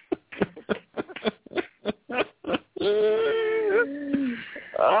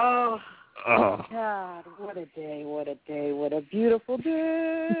 Oh, God, what a day, what a day, what a beautiful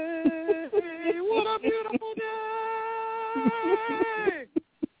day. What a beautiful day.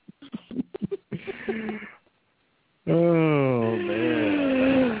 Oh,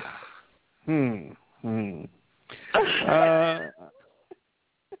 man.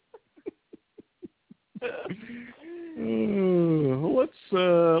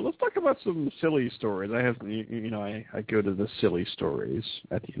 Let's talk about some silly stories. I have, I go to the silly stories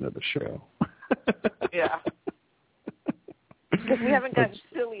at the end of the show. Yeah. Because we haven't gotten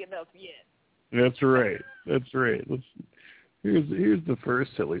silly enough yet. That's right. Here's the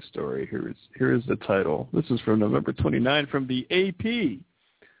first silly story. Here's the title. This is from November 29 from the AP.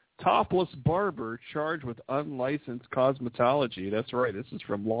 Topless barber charged with unlicensed cosmetology. That's right. This is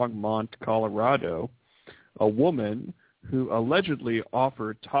from Longmont, Colorado. A woman who allegedly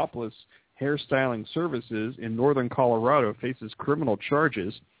offered topless hairstyling services in northern Colorado faces criminal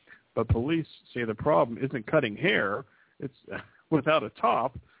charges, but police say the problem isn't cutting hair. It's without a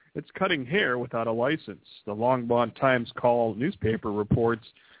top. It's cutting hair without a license. The Longmont Times-Call newspaper reports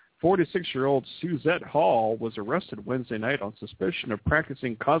 46-year-old Suzette Hall was arrested Wednesday night on suspicion of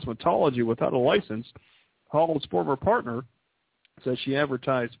practicing cosmetology without a license. Hall's former partner says she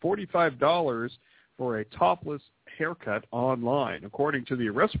advertised $45 for a topless haircut online. According to the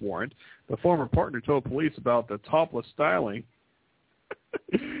arrest warrant, the former partner told police about the topless styling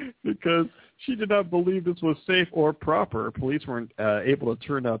because she did not believe this was safe or proper. Police weren't able to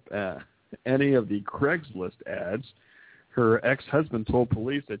turn up any of the Craigslist ads. Her ex-husband told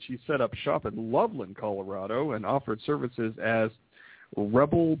police that she set up shop in Loveland, Colorado, and offered services as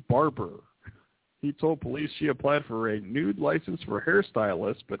Rebel Barber. He told police she applied for a nude license for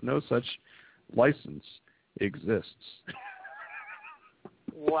hairstylist, but no such license exists.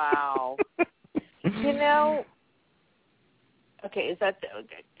 Wow. Okay, is that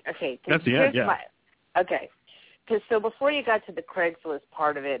okay? That's the end, yeah. Okay. So before you got to the Craigslist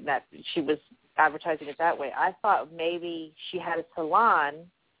part of it, that she was advertising it that way. I thought maybe she had a salon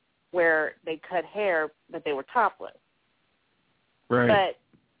where they cut hair, but they were topless. Right. But,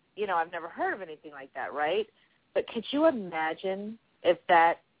 you know, I've never heard of anything like that, right? But could you imagine if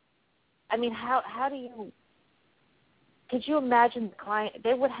that, I mean, how do you, could you imagine the client,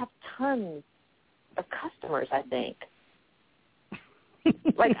 they would have tons of customers, I think.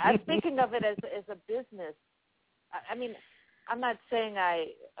 Like, I'm thinking of it as a business. I mean, I'm not saying I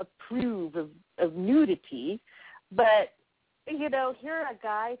approve of nudity, but, you know, here a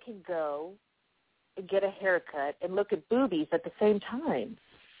guy can go and get a haircut and look at boobies at the same time.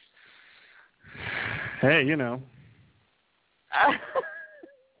 Hey, you know.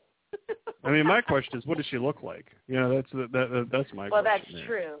 I mean, my question is, what does she look like? You know, that's my question. Well, that's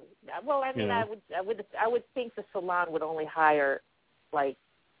true. Well, I mean, Yeah. I would think the salon would only hire like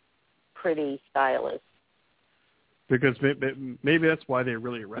pretty stylists. Because maybe that's why they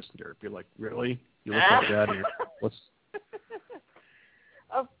really arrested her. Be like, really? You look like that? What's?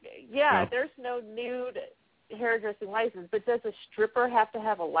 Yeah, there's no nude hairdressing license, but does a stripper have to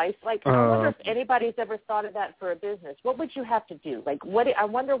have a license? Like, I wonder if anybody's ever thought of that for a business. What would you have to do? Like, I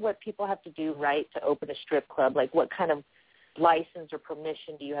wonder what people have to do, right, to open a strip club. Like, what kind of license or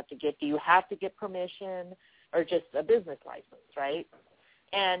permission do you have to get? Do you have to get permission or just a business license, right?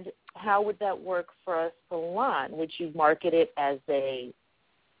 And how would that work for a salon? Would you market it as a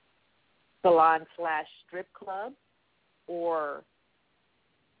salon/strip club? Or,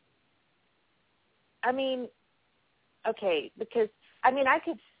 I mean, okay, because, I mean, I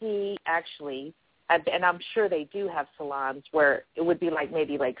could see actually, and I'm sure they do have salons where it would be like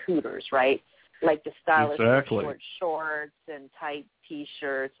maybe like Hooters, right? Like the stylists wear short shorts and tight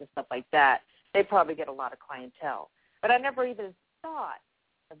T-shirts and stuff like that. They probably get a lot of clientele. But I never even thought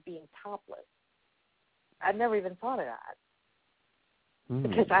of being topless. I never even thought of that.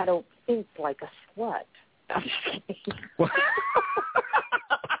 Because I don't think like a slut. I'm just kidding.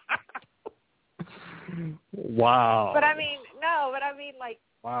 Wow. But I mean, like,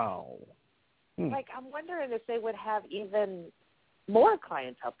 wow. Like, I'm wondering if they would have even more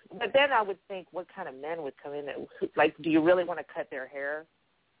clientele. But then I would think, what kind of men would come in? Like, do you really want to cut their hair?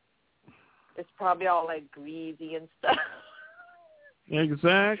 It's probably all like greasy and stuff.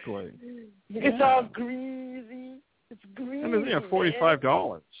 Exactly. It's all greasy. It's greasy. I mean, yeah,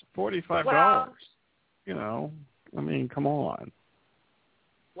 $45. $45. Well, you know, I mean, come on.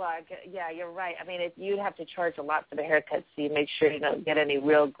 Well, yeah, you're right. I mean, you'd have to charge a lot for the haircut, so you make sure you don't get any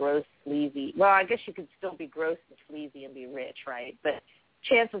real gross, sleazy. Well, I guess you could still be gross and sleazy and be rich, right? But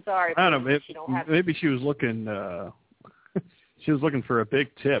chances are, I don't know. you don't have Maybe she was looking. She was looking for a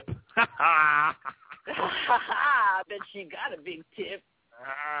big tip. I bet she got a big tip.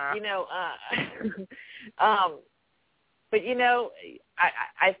 You know, but you know,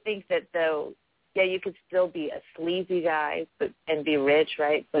 I think that though, yeah, you could still be a sleazy guy, and be rich,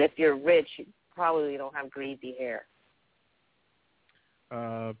 right? But if you're rich, you probably don't have greasy hair.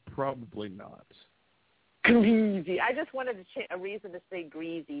 Probably not. Greasy. I just wanted a reason to say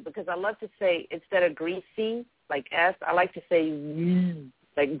greasy because I love to say instead of greasy, like S, I like to say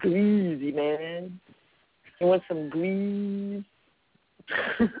like greasy, man. You want some grease?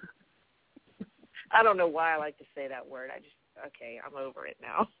 I don't know why I like to say that word. Okay, I'm over it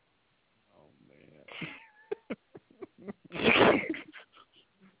now. Oh,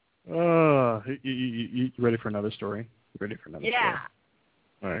 man. You ready for another story? Story? Yeah.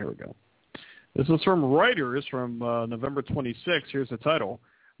 All right, here we go. This is from Reuters from November 26. Here's the title.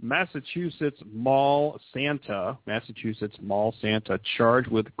 Massachusetts Mall Santa charged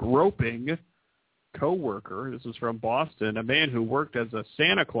with groping co-worker. This is from Boston. A man who worked as a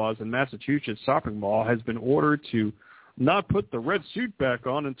Santa Claus in Massachusetts shopping mall has been ordered to not put the red suit back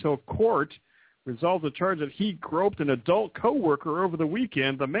on until court resolved the charge that he groped an adult co-worker over the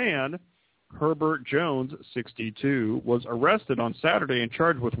weekend. The man, Herbert Jones, 62, was arrested on Saturday and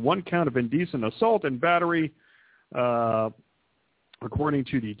charged with one count of indecent assault and battery. According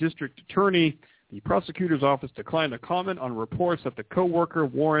to the district attorney, the prosecutor's office declined to comment on reports that the co-worker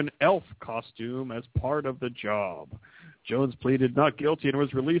wore an elf costume as part of the job. Jones pleaded not guilty and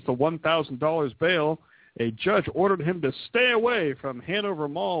was released a $1,000 bail. A judge ordered him to stay away from Hanover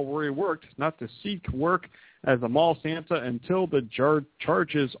Mall where he worked, not to seek work as a mall Santa until the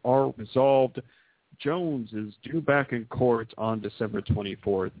charges are resolved. Jones is due back in court on December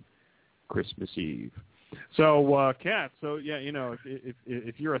 24th, Christmas Eve. So, Kat, yeah, you know,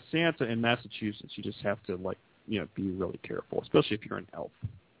 if you're a Santa in Massachusetts, you just have to, like, you know, be really careful, especially if you're an elf.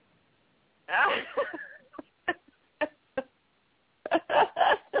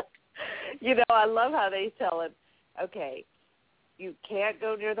 You know, I love how they tell it. Okay, you can't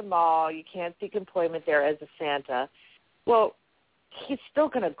go near the mall. You can't seek employment there as a Santa. Well, he's still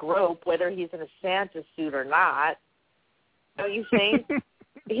going to grope whether he's in a Santa suit or not. Don't you think?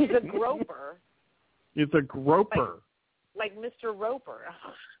 He's a groper. He's a groper. Like Mr. Roper.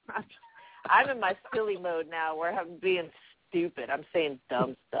 I'm in my silly mode now where I'm being stupid. I'm saying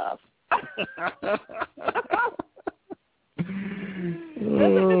dumb stuff.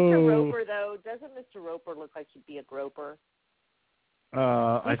 Doesn't Mr. Roper look like he'd be a groper?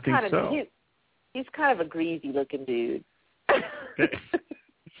 I think so. He's kind of a greasy-looking dude.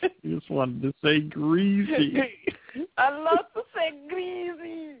 You just wanted to say greasy. I love to say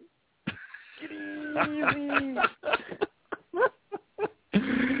greasy. Greasy.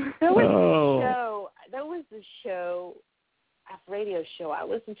 There was a show, a radio show I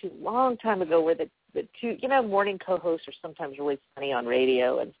listened to a long time ago where the two, morning co-hosts are sometimes really funny on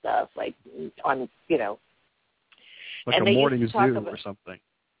radio and stuff, like on, Like and a morning zoo or something.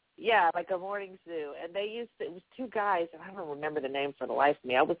 Yeah, like a morning zoo. And it was two guys, and I don't remember the name for the life of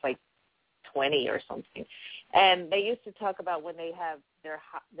me. I was like 20 or something. And they used to talk about when they have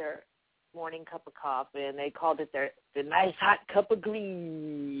their morning cup of coffee, and they called it the nice hot cup of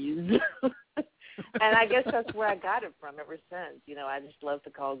grease. And I guess that's where I got it from ever since. I just love to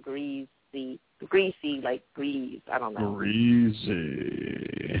call greasy like grease. I don't know.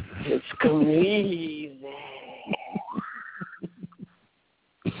 Greasy. It's greasy.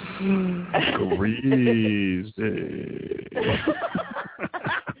 Greasy.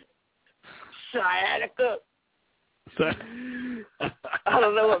 Sciatica. I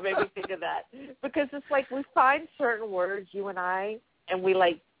don't know what made me think of that. Because it's like we find certain words, you and I, and we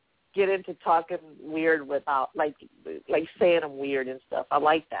like get into talking weird without like saying them weird and stuff. I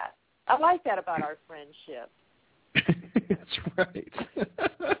like that. I like that about our friendship. That's right.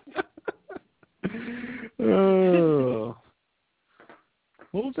 Oh.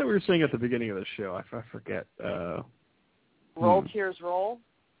 What was that we were saying at the beginning of the show? I forget. Roll, tears, roll?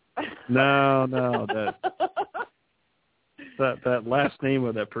 No, that last name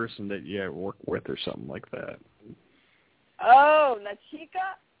of that person that you work with or something like that. Oh, La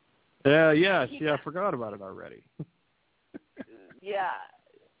Chica? Yeah, I forgot about it already. Yeah.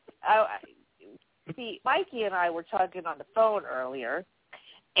 See, Mikey and I were talking on the phone earlier,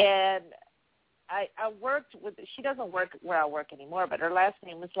 and I worked with, she doesn't work where I work anymore, but her last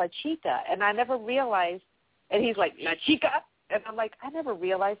name was La Chica, and I never realized, and he's like, La Chica? And I'm like, I never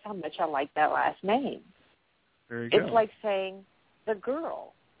realized how much I like that last name. There you go. It's like saying the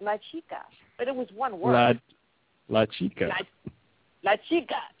girl, La Chica, but it was one word. La Chica. La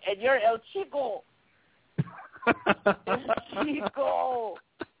Chica, and you're El Chico. El Chico.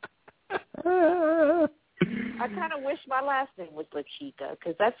 I kind of wish my last name was La Chica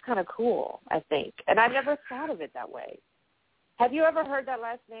because that's kind of cool, I think. And I never thought of it that way. Have you ever heard that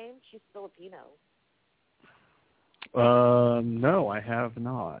last name? She's Filipino. No, I have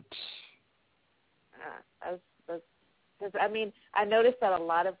not. I noticed that a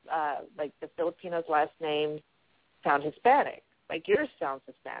lot of like the Filipinos' last names sound Hispanic. Like yours sounds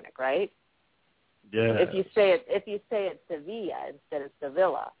Hispanic, right? Yeah. If you say it Sevilla instead of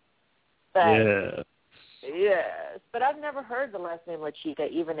Sevilla. But, yes, but I've never heard the last name La Chica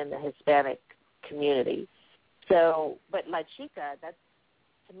even in the Hispanic community. So, but La Chica,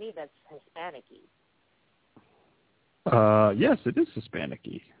 to me that's Hispanic-y. Yes, it is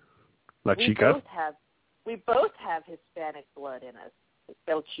Hispanic-y. La Chica. We both have Hispanic blood in us.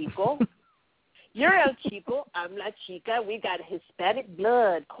 El Chico. You're El Chico. I'm La Chica. We got Hispanic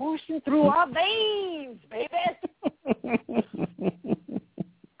blood coursing through our veins, baby.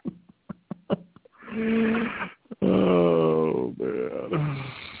 Oh, man.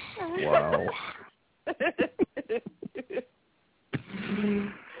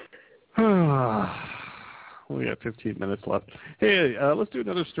 Wow. We got 15 minutes left. Hey, let's do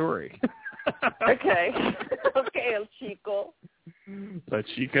another story. Okay. Okay, El Chico. La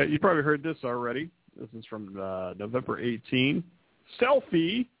Chica. You probably heard this already. This is from November 18.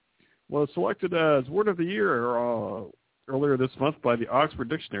 Selfie was selected as Word of the Year earlier this month by the Oxford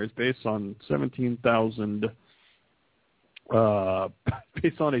Dictionaries based on 17,000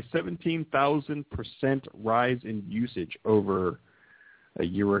 based on a 17,000% rise in usage over a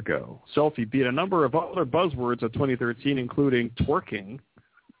year ago. Selfie beat a number of other buzzwords of 2013, including twerking.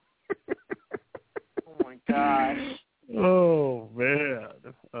 Oh my gosh. Oh, man.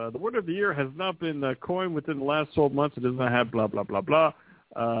 The Word of the Year has not been coined within the last 12 months. It does not have blah, blah, blah, blah.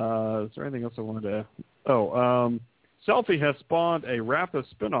 Is there anything else I wanted to... Selfie has spawned a raft of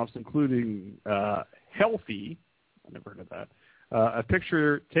spinoffs, including Healthy. I never heard of that. A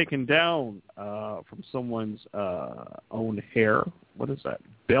picture taken down from someone's own hair. What is that?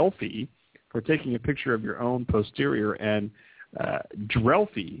 Belfie, for taking a picture of your own posterior, and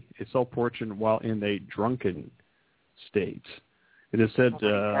Drelfie, a self-portrait while in a drunken state. It is said,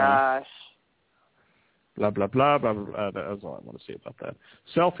 gosh. Blah, blah, blah, blah, blah. That's all I want to say about that.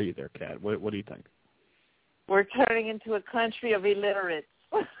 Selfie there, Kat. What do you think? We're turning into a country of illiterates.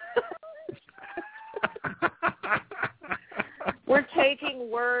 We're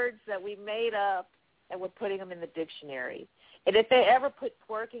taking words that we made up and we're putting them in the dictionary. And if they ever put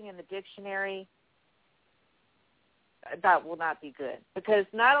twerking in the dictionary, that will not be good. Because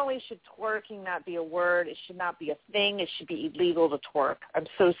not only should twerking not be a word, it should not be a thing. It should be illegal to twerk. I'm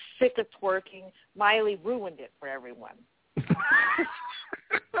so sick of twerking. Miley ruined it for everyone.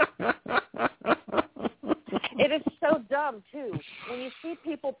 It is so dumb, too. When you see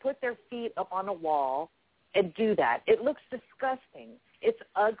people put their feet up on a wall and do that, it looks disgusting. It's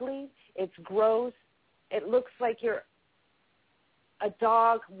ugly. It's gross. It looks like you're a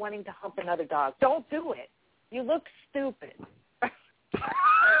dog wanting to hump another dog. Don't do it. You look stupid.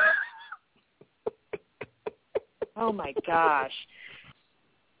 Oh, my gosh.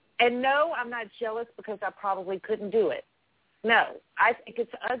 And no, I'm not jealous because I probably couldn't do it. No, I think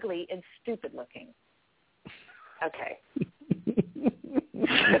it's ugly and stupid looking. Okay.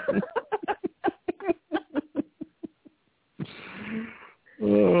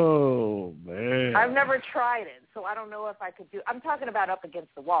 Oh, man. I've never tried it, so I don't know if I could do it. I'm talking about up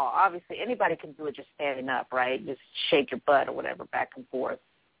against the wall. Obviously, anybody can do it just standing up, right? Just shake your butt or whatever back and forth.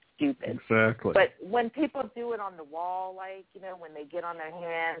 Stupid. Exactly. But when people do it on the wall, like, you know, when they get on their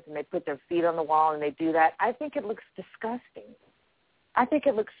hands and they put their feet on the wall and they do that, I think it looks disgusting. I think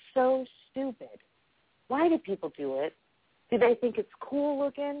it looks so stupid. Why do people do it? Do they think it's cool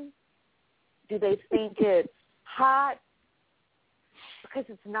looking? Do they think it's hot? Because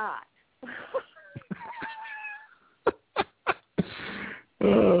it's not.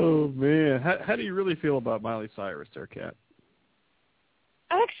 Oh, man. How do you really feel about Miley Cyrus there, Kat?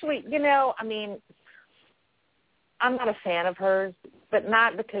 Actually, you know, I mean, I'm not a fan of hers, but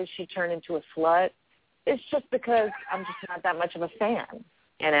not because she turned into a slut. It's just because I'm just not that much of a fan,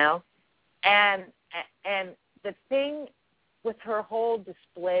 you know? And the thing with her whole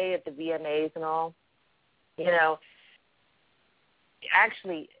display at the VMAs and all, you know,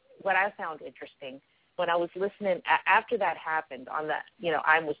 actually what I found interesting, when I was listening, after that happened on the, you know,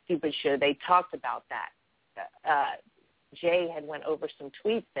 I'm With Stupid show, they talked about that. Jay had went over some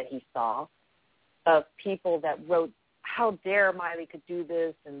tweets that he saw of people that wrote, how dare Miley could do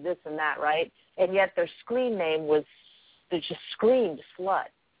this and that, right? And yet their screen name was, they just screamed slut.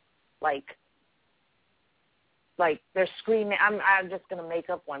 Like their screen name, I'm just going to make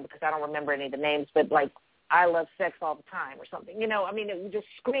up one because I don't remember any of the names, but like, I love sex all the time or something. You know, I mean, it just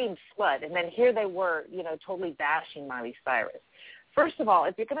screamed slut. And then here they were, you know, totally bashing Miley Cyrus. First of all,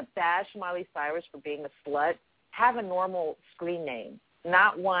 if you're going to bash Miley Cyrus for being a slut, have a normal screen name,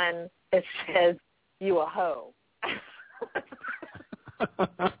 not one that says you a hoe.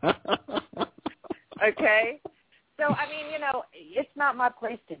 Okay? So, I mean, you know, it's not my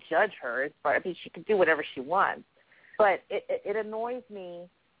place to judge her. I mean, she can do whatever she wants. But it annoys me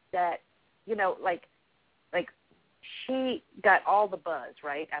that, you know, like she got all the buzz,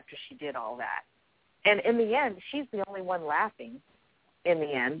 right, after she did all that. And in the end, she's the only one laughing in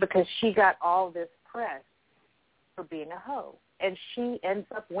the end because she got all this press for being a hoe. And she ends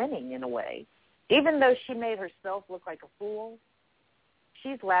up winning in a way. Even though she made herself look like a fool,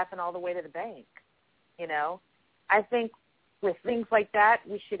 she's laughing all the way to the bank, you know. I think with things like that,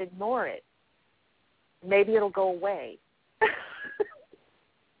 we should ignore it. Maybe it'll go away.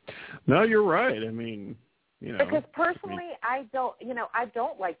 No, you're right. I mean, you know. Because personally, I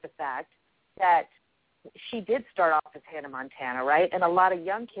don't like the fact that she did start off as Hannah Montana, right? And a lot of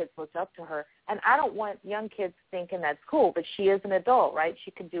young kids looked up to her. And I don't want young kids thinking that's cool, but she is an adult, right?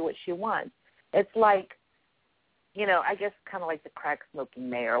 She can do what she wants. It's like, you know, I guess kind of like the crack-smoking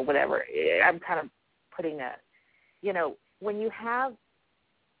mayor or whatever. I'm kind of putting a, you know, when you have,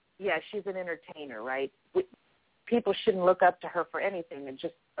 yeah, she's an entertainer, right? People shouldn't look up to her for anything and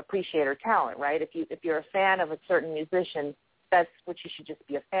just appreciate her talent, right? If you're a fan of a certain musician, that's what you should just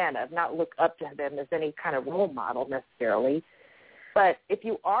be a fan of, not look up to them as any kind of role model necessarily. But if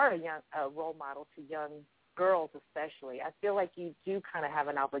you are a role model to young girls especially, I feel like you do kind of have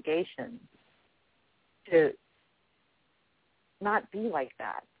an obligation to not be like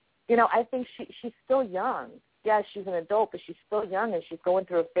that. You know, I think she's still young. Yeah, she's an adult, but she's still young, and she's going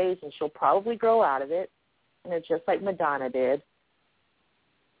through a phase, and she'll probably grow out of it. And it's just like Madonna did.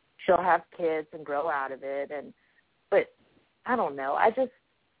 She'll have kids and grow out of it. But I don't know.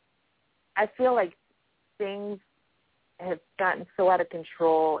 I feel like things have gotten so out of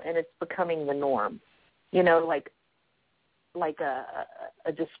control, and it's becoming the norm. You know, like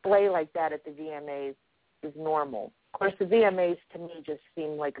a display like that at the VMAs is normal. Of course, the VMAs to me just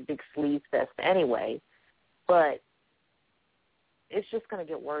seem like a big sleaze fest anyway, but it's just going to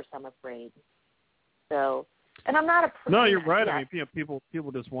get worse, I'm afraid. So, and I'm not a... No, you're right. Yeah. I mean,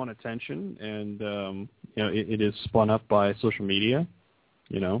 people just want attention, and you know, it is spun up by social media,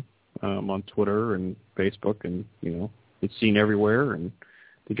 you know, on Twitter and Facebook, and you know, it's seen everywhere, and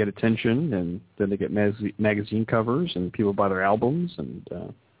they get attention, and then they get magazine covers, and people buy their albums, and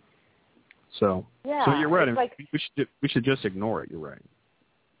so you're right. I mean, like, we should just ignore it. You're right.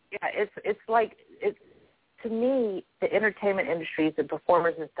 Yeah, it's like to me, the entertainment industries, the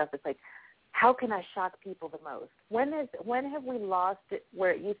performers and stuff. It's like, how can I shock people the most? When have we lost it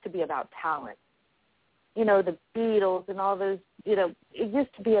where it used to be about talent? You know, the Beatles and all those. You know, it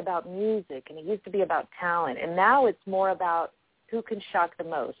used to be about music, and it used to be about talent, and now it's more about who can shock the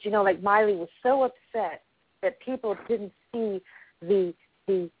most. You know, like Miley was so upset that people didn't see the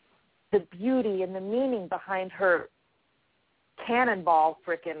beauty and the meaning behind her cannonball,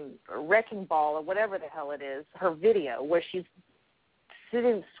 frickin' wrecking ball, or whatever the hell it is, her video where she's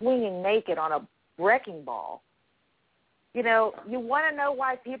sitting swinging naked on a wrecking ball. You know, you want to know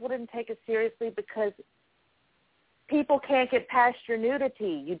why people didn't take it seriously? Because people can't get past your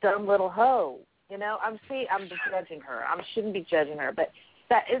nudity, you dumb little hoe. You know, I'm judging her. I shouldn't be judging her, but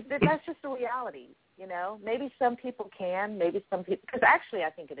that's just the reality. You know, maybe some people can, maybe some people, because actually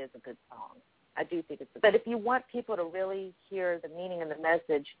I think it is a good song. I do think it's, but if you want people to really hear the meaning and the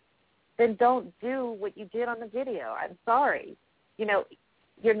message, then don't do what you did on the video. I'm sorry. You know,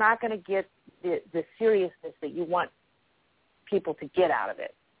 you're not going to get the seriousness that you want people to get out of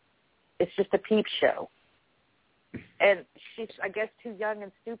it. It's just a peep show. And she's, I guess, too young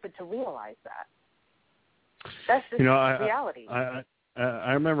and stupid to realize that. That's just reality.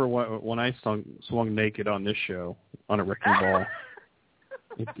 I remember when I swung naked on this show on a wrecking ball.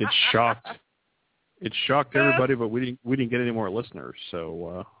 It shocked everybody, but we didn't get any more listeners.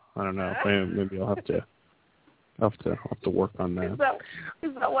 So I don't know. Maybe I'll have to work on that.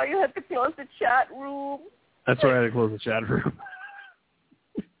 Is that why you had to close the chat room? That's why I had to close the chat room.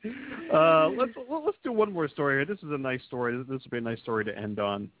 Let's do one more story here. This is a nice story. This will be a nice story to end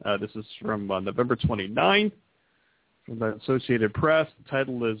on. This is from November 29th from the Associated Press. The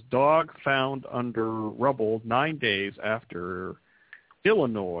title is "Dog Found Under Rubble 9 Days After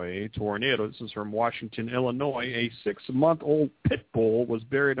Illinois Tornado." This is from Washington, Illinois. A 6-month-old pit bull was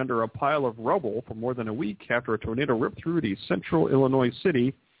buried under a pile of rubble for more than a week after a tornado ripped through the central Illinois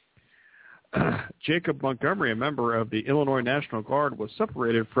city. Jacob Montgomery, a member of the Illinois National Guard, was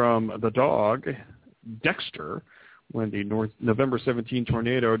separated from the dog, Dexter, when the November 17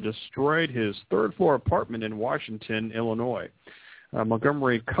 tornado destroyed his third-floor apartment in Washington, Illinois.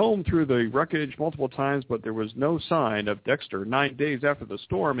 Montgomery combed through the wreckage multiple times, but there was no sign of Dexter. 9 days after the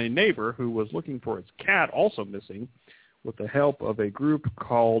storm, a neighbor who was looking for his cat, also missing, with the help of a group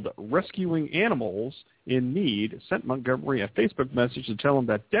called Rescuing Animals in Need, sent Montgomery a Facebook message to tell him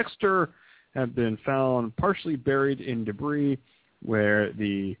that Dexter had been found partially buried in debris where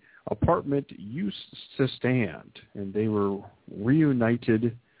the apartment used to stand, and they were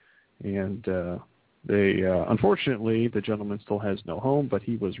reunited, and unfortunately, the gentleman still has no home, but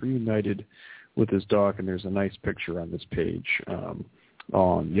he was reunited with his dog, and there's a nice picture on this page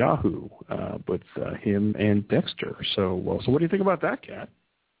on Yahoo with him and Dexter. So what do you think about that, Kat?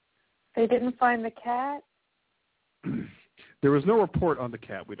 They didn't find the cat? There was no report on the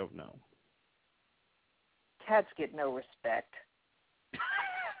cat. We don't know. Cats get no respect.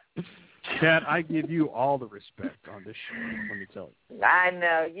 Kat, I give you all the respect on this show, let me tell you. I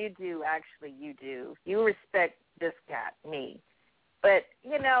know, you do, actually, you do. You respect this cat, me. But,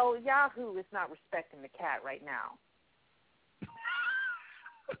 you know, Yahoo is not respecting the cat right now.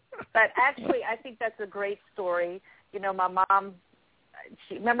 But actually, I think that's a great story. You know, my mom,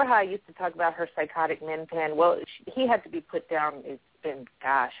 remember how I used to talk about her psychotic min pen? Well, he had to be put down, it's been,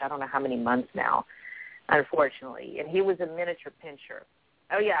 gosh, I don't know how many months now, unfortunately. And he was a miniature pinscher.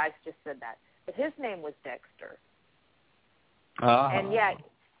 Oh, yeah, I just said that. But his name was Dexter. And, yeah,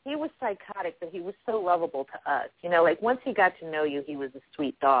 he was psychotic, but he was so lovable to us. You know, like once he got to know you, he was a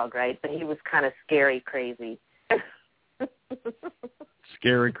sweet dog, right? But he was kind of scary crazy.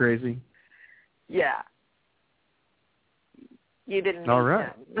 Scary crazy? Yeah. You didn't meet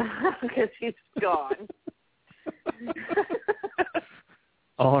him because he's gone.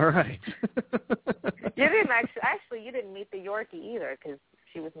 All right. You didn't actually you didn't meet the Yorkie either because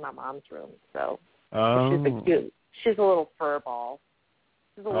she was in my mom's room. So She's a little fur ball.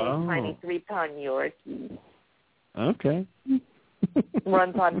 She's a little tiny 3-pound Yorkie. Okay.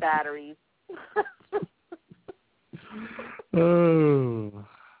 Runs on batteries. Oh.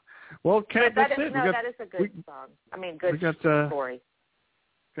 Well, Kat, that's it. That is a good song. I mean, good story.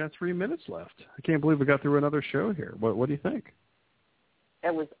 Got 3 minutes left. I can't believe we got through another show here. What do you think?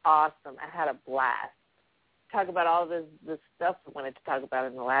 It was awesome. I had a blast. Talk about all the stuff I wanted to talk about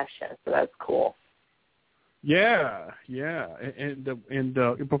in the last show, so that's cool. Yeah. And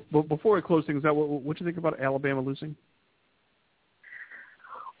before we close things out, what do you think about Alabama losing?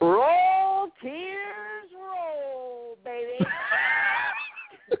 Roll, Tears, roll, baby.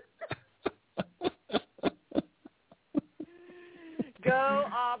 Go,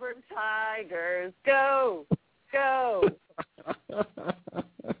 Auburn Tigers. Go.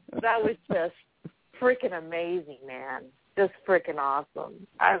 That was just freaking amazing, man. Just freaking awesome.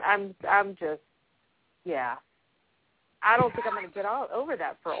 I'm just, yeah. I don't think I'm going to get over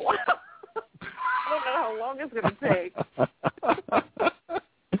that for a while. I don't know how long it's going to take.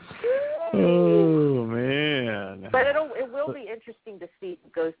 Oh, man. But it will be interesting to see who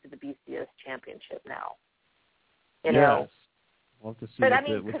goes to the BCS championship now. You know? We'll have to see. But, I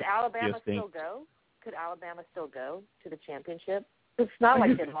mean, could Alabama still go? Could Alabama still go to the championship? It's not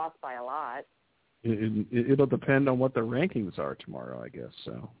like they lost by a lot. It'll depend on what the rankings are tomorrow, I guess.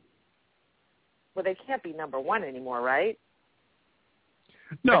 So. Well, they can't be number one anymore, right?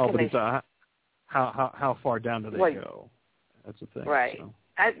 No, but it's how far down do they go? That's the thing. Right. So.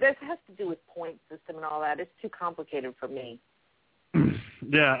 This has to do with point system and all that. It's too complicated for me.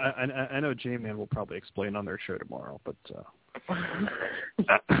 Yeah, I know J-Man will probably explain on their show tomorrow, but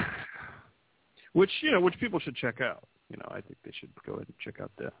which people should check out. I think they should go ahead and check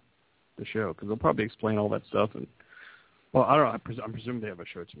out the show because they'll probably explain all that stuff. And well, I don't know. I'm presuming they have a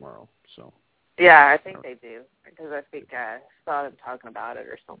show tomorrow. So. Yeah, I think they do because I think I saw them talking about it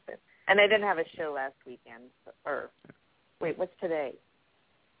or something. And they didn't have a show last weekend. Or wait, what's today?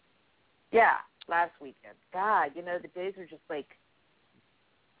 Yeah, last weekend. God, the days are just like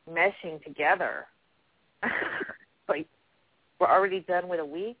meshing together. Like we're already done with a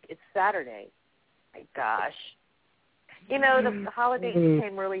week. It's Saturday. My gosh. The holidays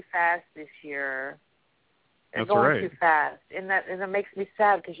came really fast this year. They're going too fast, and that makes me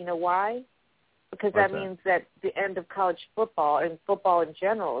sad because you know why? Because that means that the end of college football and football in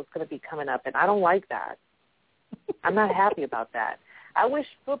general is going to be coming up, and I don't like that. I'm not happy about that. I wish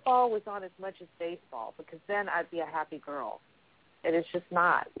football was on as much as baseball because then I'd be a happy girl. And it's just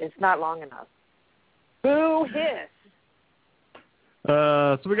not. It's not long enough. Boo hiss.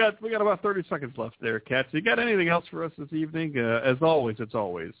 So we got about 30 seconds left there, Kat. So you got anything else for us this evening? As always, it's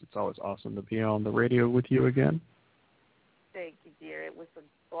always awesome to be on the radio with you again. Thank you, dear. It was a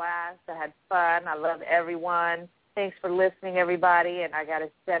blast. I had fun. I love everyone. Thanks for listening, everybody. And I got to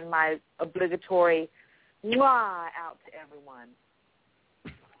send my obligatory mwah out to everyone.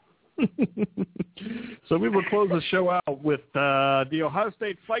 So we will close the show out with the Ohio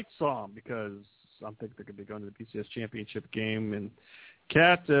State fight song because I think they're going to be going to the PCS championship game. And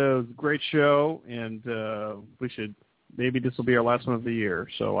Kat, great show, and maybe this will be our last one of the year.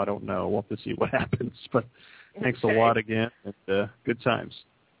 So I don't know. We'll have to see what happens. But thanks a lot again, and good times.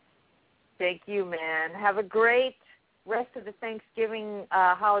 Thank you, man. Have a great rest of the Thanksgiving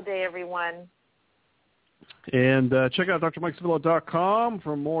holiday, everyone. And check out drmikesevilla.com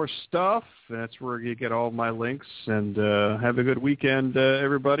for more stuff. That's where you get all of my links. And have a good weekend,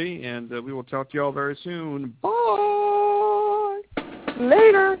 everybody. And we will talk to you all very soon. Bye.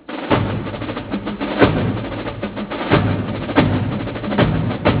 Later.